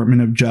U.S.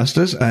 Department of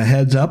Justice a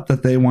heads up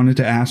that they wanted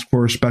to ask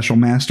for a special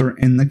master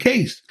in the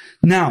case.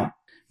 Now,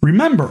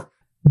 remember,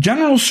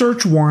 general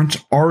search warrants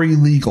are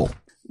illegal.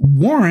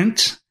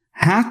 Warrants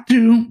have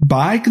to,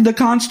 by the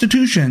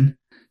Constitution,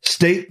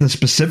 state the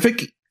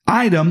specific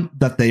item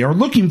that they are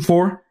looking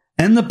for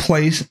and the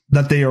place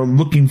that they are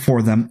looking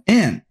for them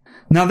in.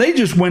 Now, they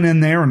just went in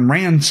there and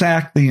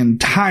ransacked the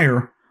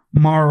entire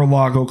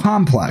Mar-a-Lago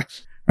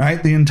complex,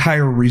 right? The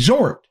entire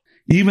resort,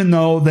 even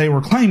though they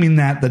were claiming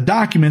that the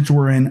documents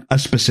were in a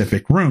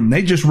specific room.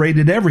 They just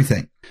raided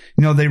everything.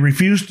 They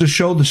refused to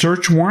show the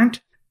search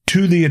warrant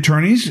to the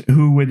attorneys,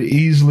 who would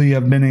easily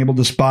have been able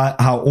to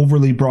spot how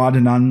overly broad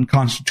and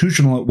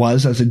unconstitutional it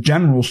was as a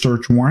general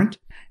search warrant.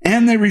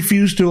 And they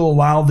refused to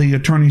allow the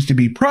attorneys to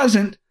be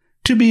present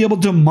to be able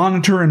to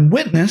monitor and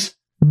witness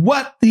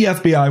what the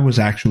FBI was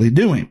actually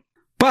doing.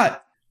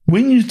 But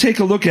when you take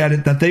a look at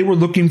it, that they were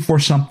looking for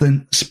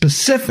something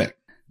specific,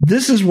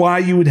 this is why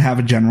you would have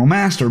a general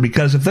master,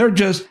 because if they're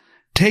just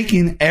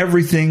taking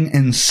everything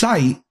in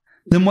sight,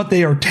 then what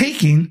they are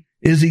taking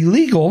is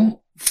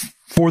illegal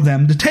for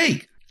them to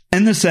take,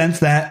 in the sense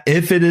that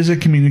if it is a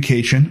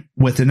communication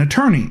with an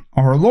attorney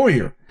or a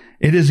lawyer,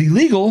 it is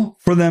illegal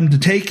for them to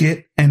take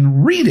it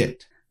and read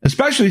it,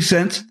 especially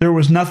since there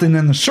was nothing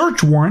in the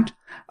search warrant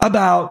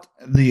about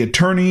the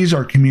attorneys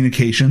or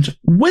communications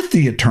with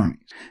the attorneys.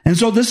 And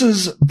so this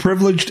is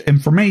privileged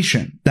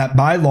information that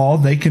by law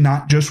they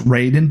cannot just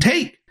raid and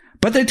take,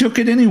 but they took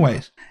it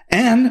anyways.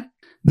 And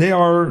they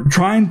are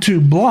trying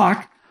to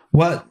block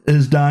what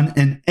is done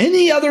in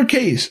any other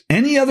case,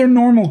 any other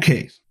normal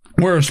case,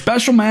 where a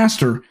special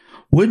master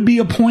would be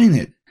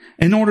appointed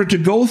in order to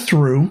go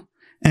through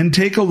and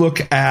take a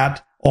look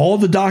at all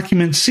the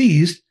documents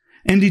seized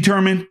and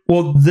determine,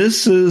 well,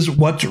 this is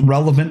what's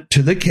relevant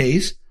to the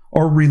case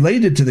or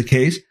related to the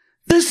case.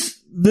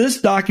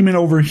 This document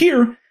over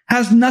here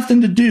has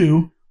nothing to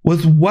do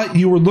with what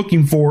you were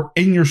looking for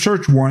in your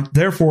search warrant.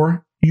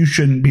 Therefore, you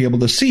shouldn't be able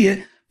to see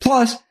it.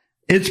 Plus,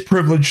 it's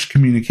privileged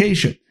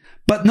communication.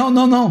 But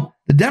no.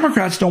 The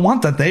Democrats don't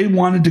want that. They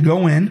wanted to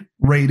go in,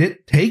 raid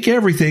it, take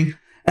everything,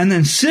 and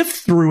then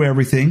sift through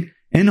everything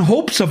in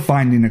hopes of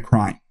finding a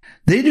crime.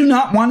 They do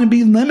not want to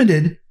be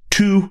limited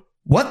to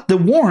what the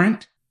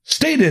warrant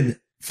stated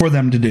for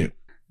them to do.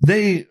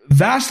 They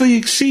vastly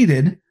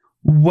exceeded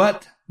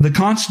what the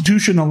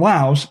Constitution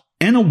allows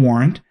in a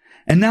warrant,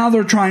 and now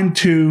they're trying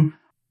to,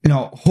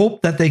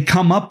 hope that they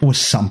come up with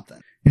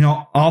something,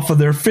 off of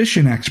their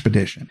fishing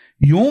expedition.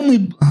 You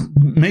only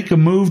make a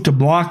move to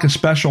block a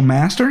special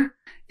master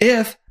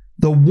if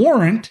the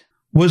warrant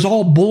was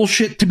all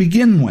bullshit to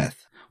begin with,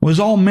 was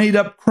all made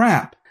up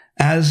crap,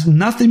 as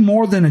nothing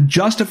more than a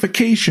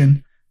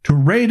justification to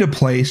raid a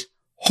place,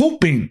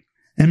 hoping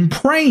and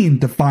praying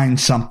to find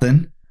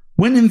something,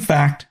 when in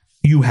fact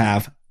you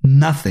have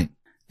nothing.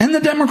 And the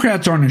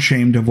Democrats aren't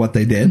ashamed of what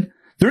they did.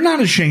 They're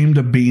not ashamed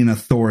of being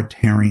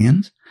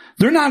authoritarians.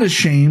 They're not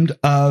ashamed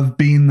of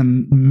being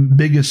the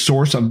biggest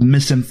source of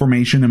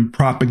misinformation and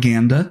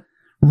propaganda,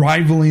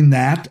 rivaling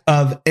that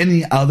of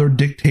any other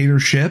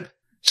dictatorship,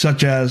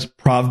 such as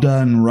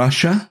Pravda in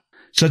Russia,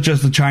 such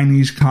as the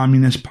Chinese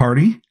Communist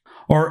Party,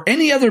 or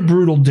any other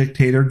brutal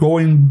dictator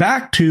going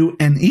back to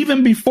and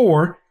even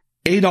before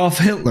Adolf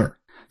Hitler.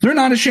 They're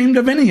not ashamed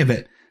of any of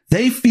it.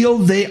 They feel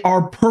they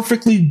are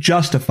perfectly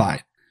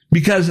justified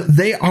because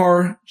they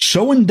are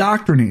so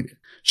indoctrinated,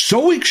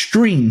 so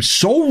extreme,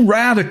 so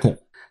radical,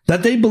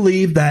 that they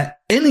believe that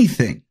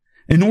anything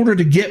in order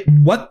to get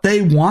what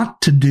they want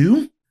to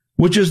do,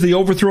 which is the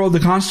overthrow of the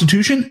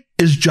Constitution,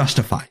 is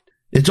justified.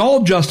 It's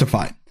all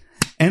justified.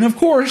 And of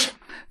course,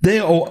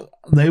 they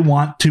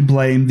want to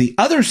blame the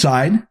other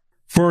side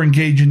for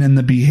engaging in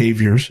the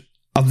behaviors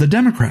of the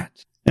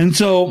Democrats. And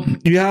so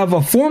you have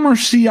a former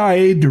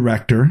CIA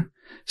director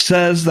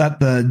says that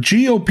the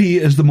GOP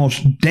is the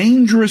most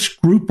dangerous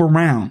group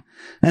around.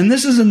 And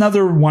this is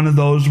another one of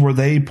those where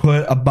they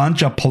put a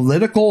bunch of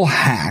political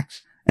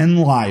hacks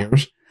and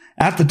liars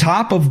at the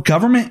top of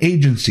government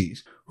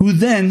agencies who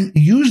then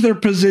use their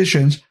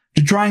positions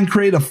to try and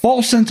create a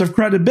false sense of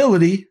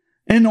credibility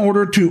in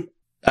order to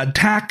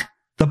attack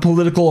the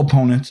political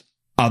opponents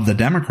of the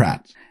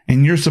Democrats.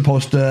 And you're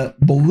supposed to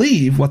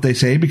believe what they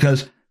say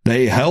because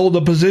they held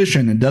a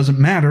position. It doesn't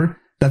matter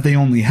that they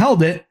only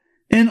held it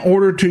in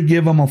order to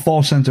give them a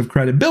false sense of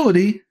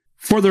credibility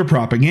for their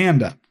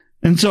propaganda.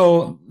 And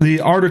so the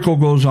article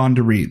goes on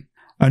to read,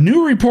 a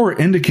new report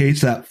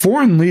indicates that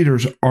foreign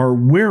leaders are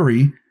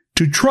wary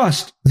to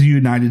trust the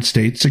United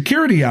States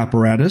security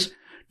apparatus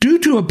due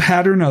to a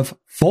pattern of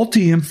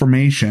faulty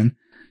information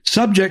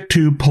subject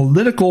to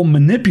political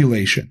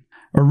manipulation.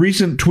 A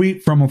recent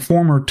tweet from a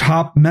former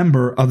top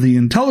member of the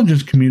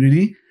intelligence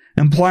community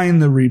implying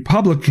the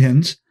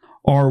Republicans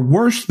are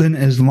worse than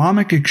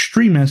Islamic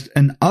extremists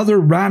and other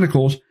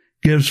radicals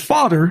gives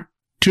fodder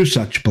to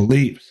such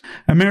beliefs.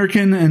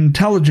 American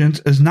intelligence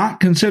is not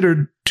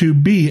considered to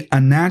be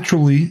a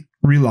naturally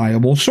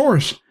reliable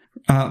source.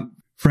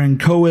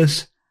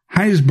 Francois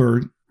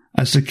Heisberg,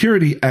 a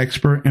security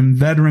expert and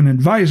veteran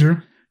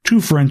advisor to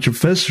French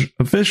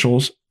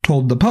officials,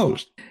 told the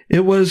Post.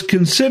 It was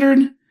considered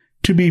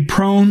to be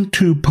prone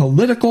to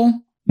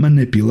political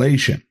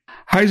manipulation.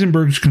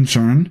 Heisenberg's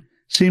concern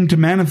seemed to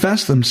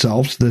manifest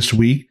themselves this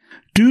week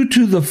due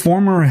to the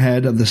former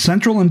head of the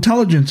Central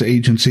Intelligence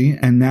Agency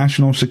and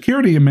National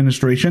Security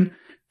Administration,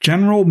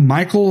 General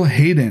Michael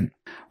Hayden.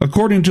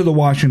 According to the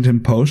Washington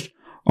Post,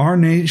 our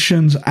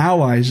nation's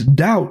allies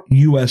doubt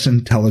U.S.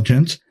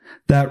 intelligence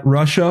that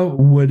Russia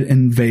would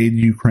invade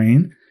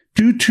Ukraine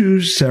due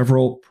to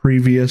several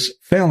previous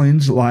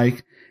failings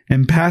like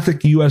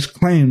emphatic U.S.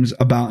 claims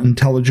about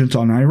intelligence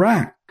on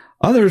Iraq.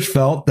 Others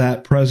felt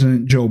that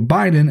President Joe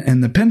Biden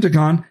and the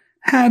Pentagon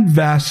had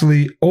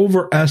vastly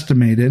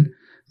overestimated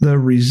the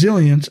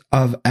resilience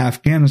of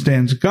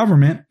Afghanistan's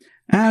government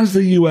as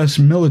the U.S.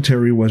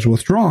 military was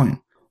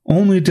withdrawing,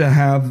 only to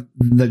have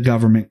the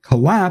government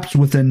collapse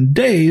within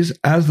days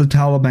as the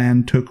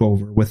Taliban took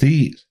over with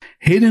ease.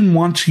 Hayden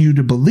wants you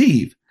to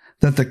believe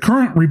that the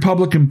current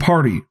Republican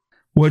Party,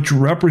 which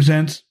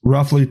represents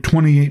roughly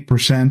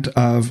 28%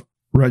 of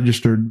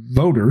registered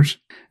voters,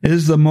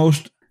 is the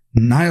most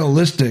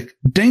nihilistic,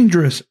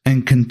 dangerous,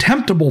 and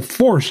contemptible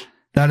force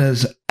that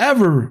has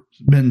ever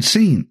been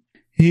seen.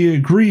 He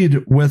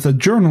agreed with a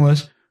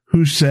journalist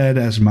who said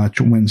as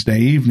much Wednesday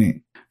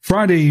evening.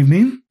 Friday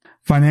evening,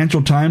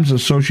 Financial Times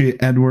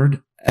associate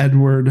Edward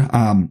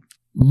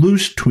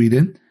Luce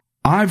tweeted,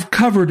 I've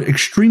covered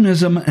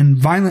extremism and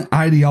violent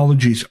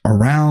ideologies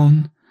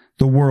around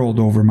the world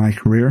over my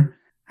career,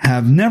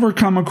 have never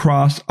come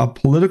across a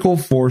political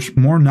force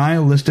more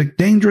nihilistic,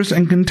 dangerous,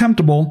 and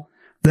contemptible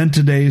than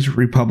today's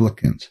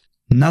Republicans.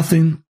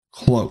 Nothing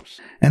close.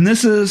 And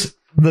this is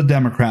the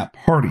Democrat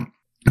Party.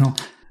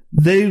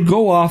 They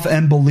go off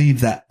and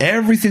believe that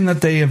everything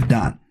that they have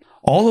done,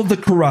 all of the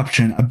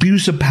corruption,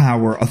 abuse of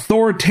power,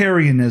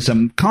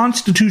 authoritarianism,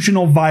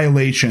 constitutional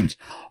violations,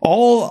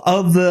 all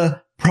of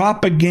the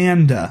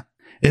propaganda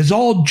is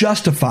all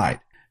justified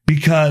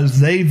because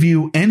they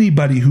view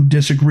anybody who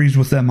disagrees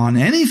with them on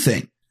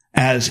anything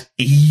as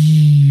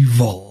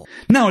evil.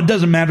 Now, it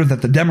doesn't matter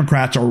that the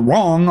Democrats are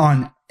wrong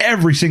on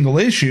every single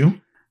issue,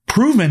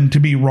 proven to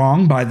be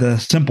wrong by the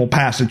simple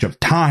passage of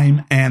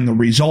time and the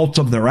results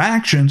of their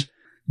actions.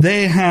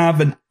 They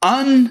have an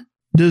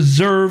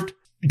undeserved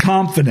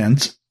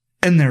confidence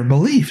in their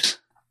beliefs,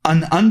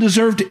 an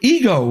undeserved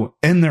ego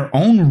in their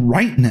own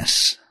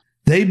rightness.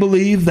 They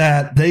believe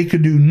that they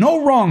could do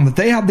no wrong, that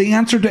they have the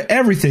answer to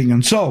everything.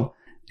 And so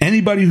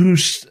anybody who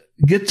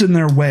gets in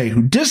their way,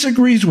 who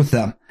disagrees with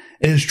them,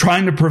 is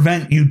trying to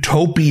prevent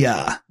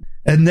utopia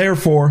and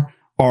therefore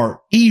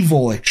are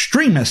evil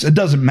extremists. It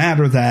doesn't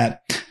matter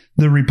that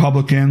the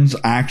Republicans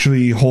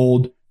actually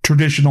hold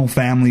traditional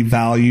family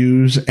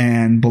values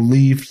and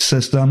belief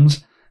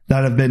systems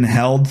that have been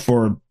held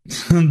for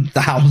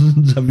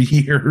thousands of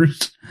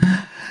years.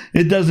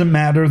 It doesn't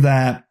matter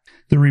that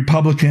the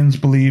Republicans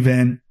believe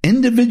in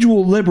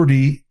individual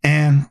liberty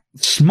and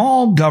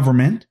small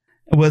government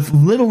with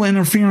little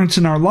interference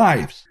in our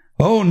lives.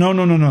 Oh,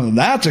 no.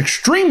 That's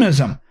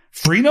extremism.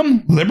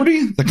 Freedom,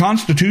 liberty, the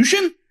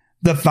Constitution,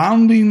 the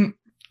founding,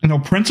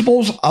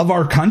 principles of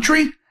our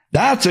country.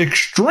 That's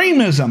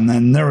extremism.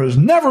 And there has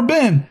never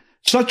been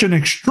such an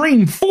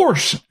extreme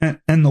force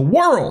in the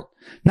world.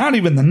 Not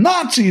even the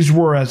Nazis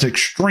were as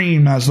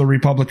extreme as the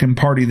Republican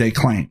Party, they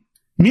claim.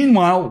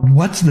 Meanwhile,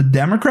 what's the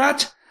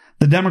Democrats?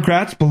 The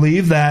Democrats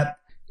believe that,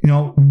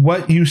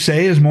 what you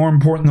say is more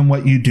important than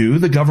what you do.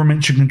 The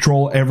government should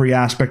control every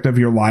aspect of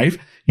your life.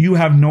 You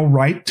have no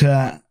right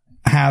to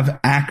have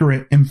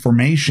accurate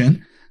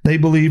information. They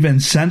believe in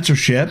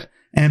censorship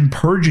and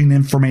purging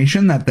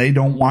information that they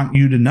don't want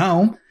you to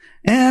know.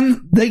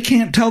 And they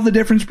can't tell the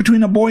difference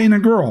between a boy and a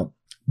girl.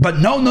 But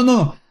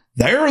no.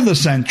 They're the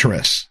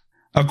centrists,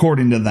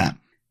 according to them.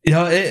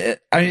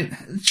 It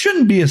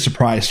shouldn't be a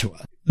surprise to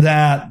us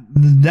that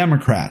the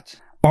Democrats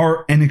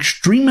are an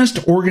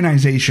extremist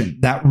organization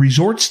that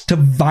resorts to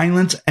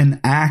violence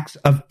and acts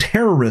of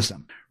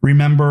terrorism.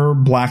 Remember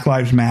Black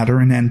Lives Matter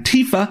and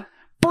Antifa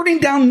burning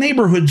down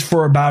neighborhoods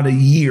for about a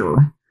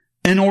year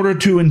in order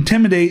to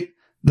intimidate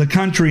the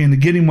country into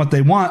getting what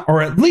they want,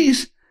 or at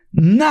least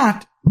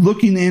not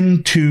looking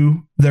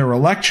into their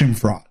election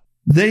fraud.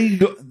 They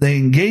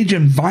engage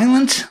in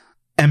violence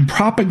and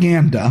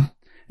propaganda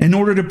in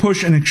order to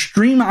push an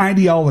extreme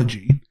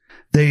ideology.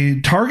 They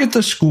target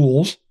the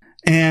schools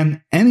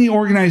and any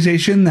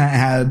organization that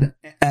had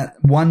at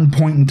one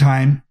point in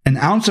time an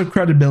ounce of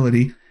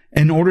credibility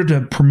in order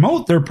to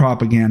promote their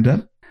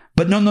propaganda.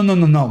 But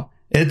no.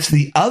 It's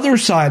the other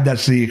side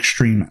that's the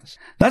extremist.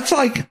 That's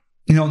like,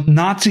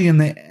 Nazi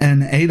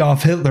and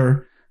Adolf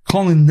Hitler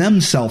calling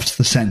themselves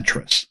the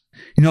centrists.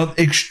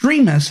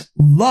 Extremists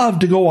love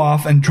to go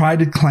off and try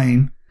to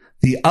claim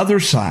the other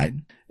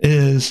side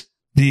is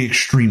the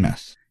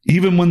extremists,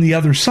 even when the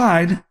other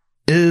side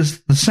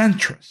is the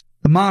centrists,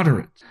 the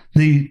moderates,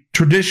 the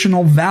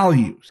traditional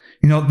values,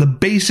 the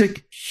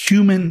basic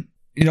human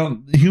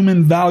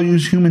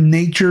values, human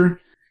nature,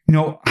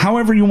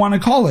 however you want to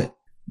call it.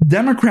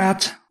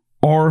 Democrats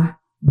are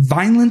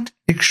violent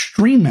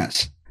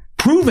extremists,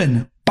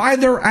 proven by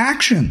their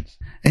actions.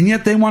 And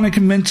yet they want to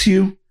convince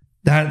you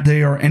that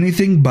they are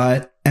anything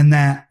but, and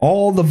that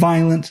all the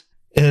violence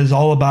is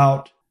all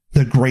about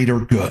the greater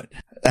good,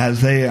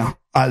 as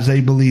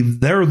they believe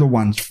they're the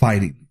ones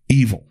fighting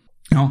evil.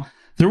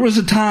 There was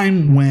a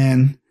time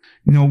when,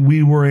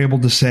 we were able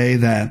to say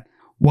that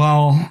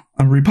while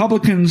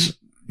Republicans,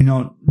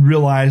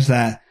 realize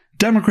that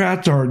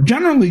Democrats are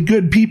generally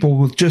good people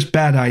with just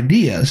bad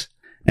ideas,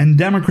 and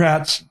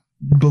Democrats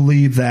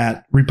believe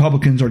that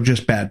Republicans are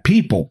just bad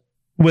people,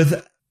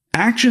 with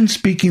actions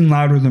speaking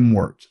louder than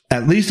words,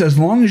 at least as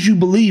long as you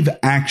believe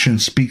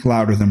actions speak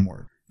louder than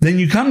words, then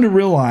you come to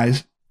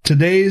realize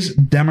today's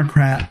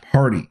Democrat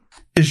Party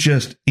is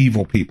just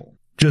evil people,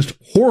 just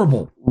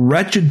horrible,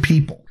 wretched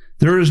people.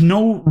 There is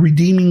no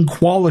redeeming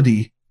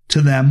quality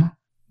to them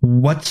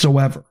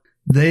whatsoever.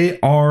 They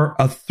are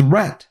a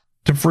threat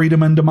to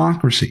freedom and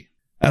democracy,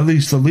 at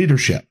least the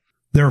leadership.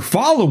 Their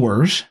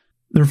followers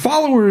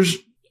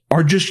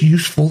are just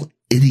useful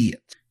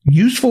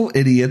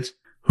idiots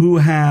who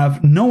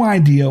have no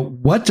idea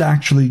what's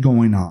actually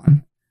going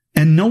on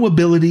and no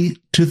ability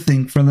to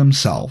think for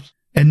themselves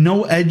and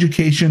no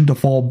education to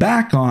fall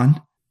back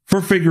on for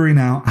figuring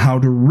out how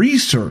to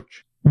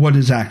research what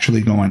is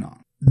actually going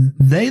on.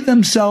 They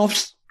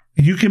themselves,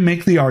 you can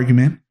make the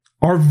argument,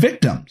 are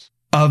victims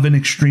of an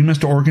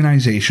extremist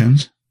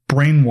organization's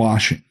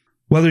brainwashing.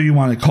 Whether you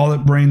want to call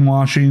it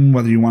brainwashing,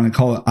 whether you want to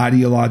call it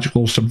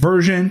ideological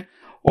subversion,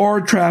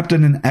 or trapped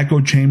in an echo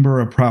chamber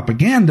of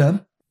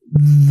propaganda,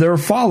 their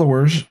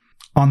followers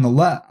on the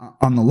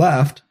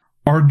left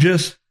are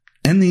just,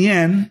 in the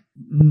end,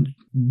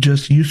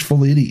 just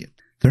useful idiots.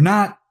 They're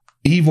not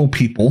evil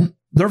people.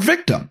 They're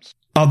victims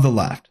of the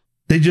left.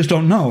 They just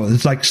don't know.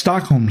 It's like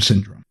Stockholm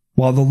syndrome.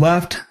 While the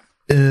left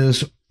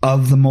is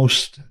of the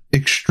most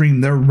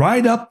extreme, they're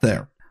right up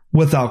there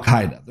with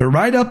Al-Qaeda. They're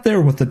right up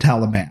there with the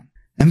Taliban.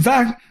 In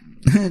fact,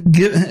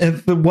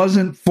 if it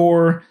wasn't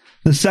for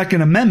the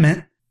Second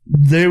Amendment,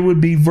 they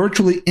would be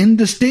virtually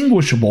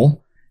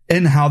indistinguishable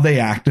in how they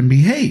act and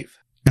behave.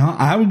 Now,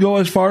 I would go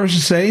as far as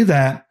to say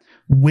that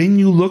when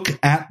you look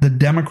at the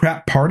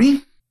Democrat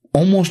Party,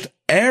 almost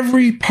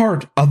every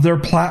part of their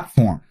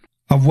platform,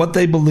 of what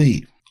they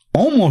believe,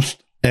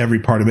 almost every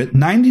part of it,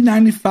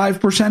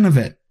 95% of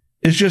it,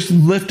 is just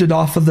lifted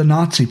off of the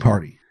Nazi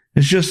Party.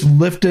 It's just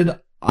lifted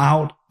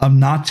out of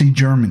Nazi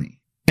Germany.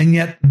 And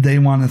yet they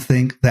want to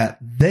think that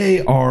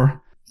they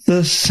are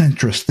the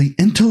centrists, the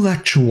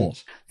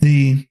intellectuals,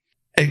 the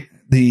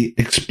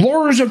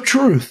explorers of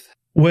truth,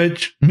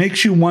 which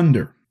makes you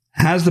wonder,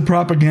 has the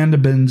propaganda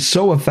been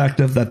so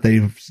effective that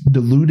they've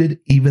deluded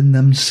even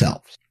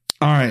themselves?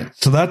 All right,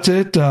 so that's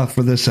it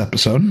for this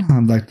episode.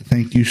 I'd like to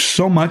thank you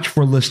so much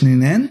for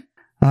listening in.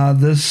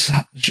 This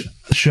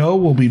show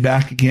will be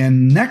back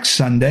again next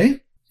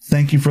Sunday.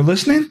 Thank you for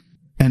listening,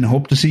 and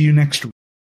hope to see you next week.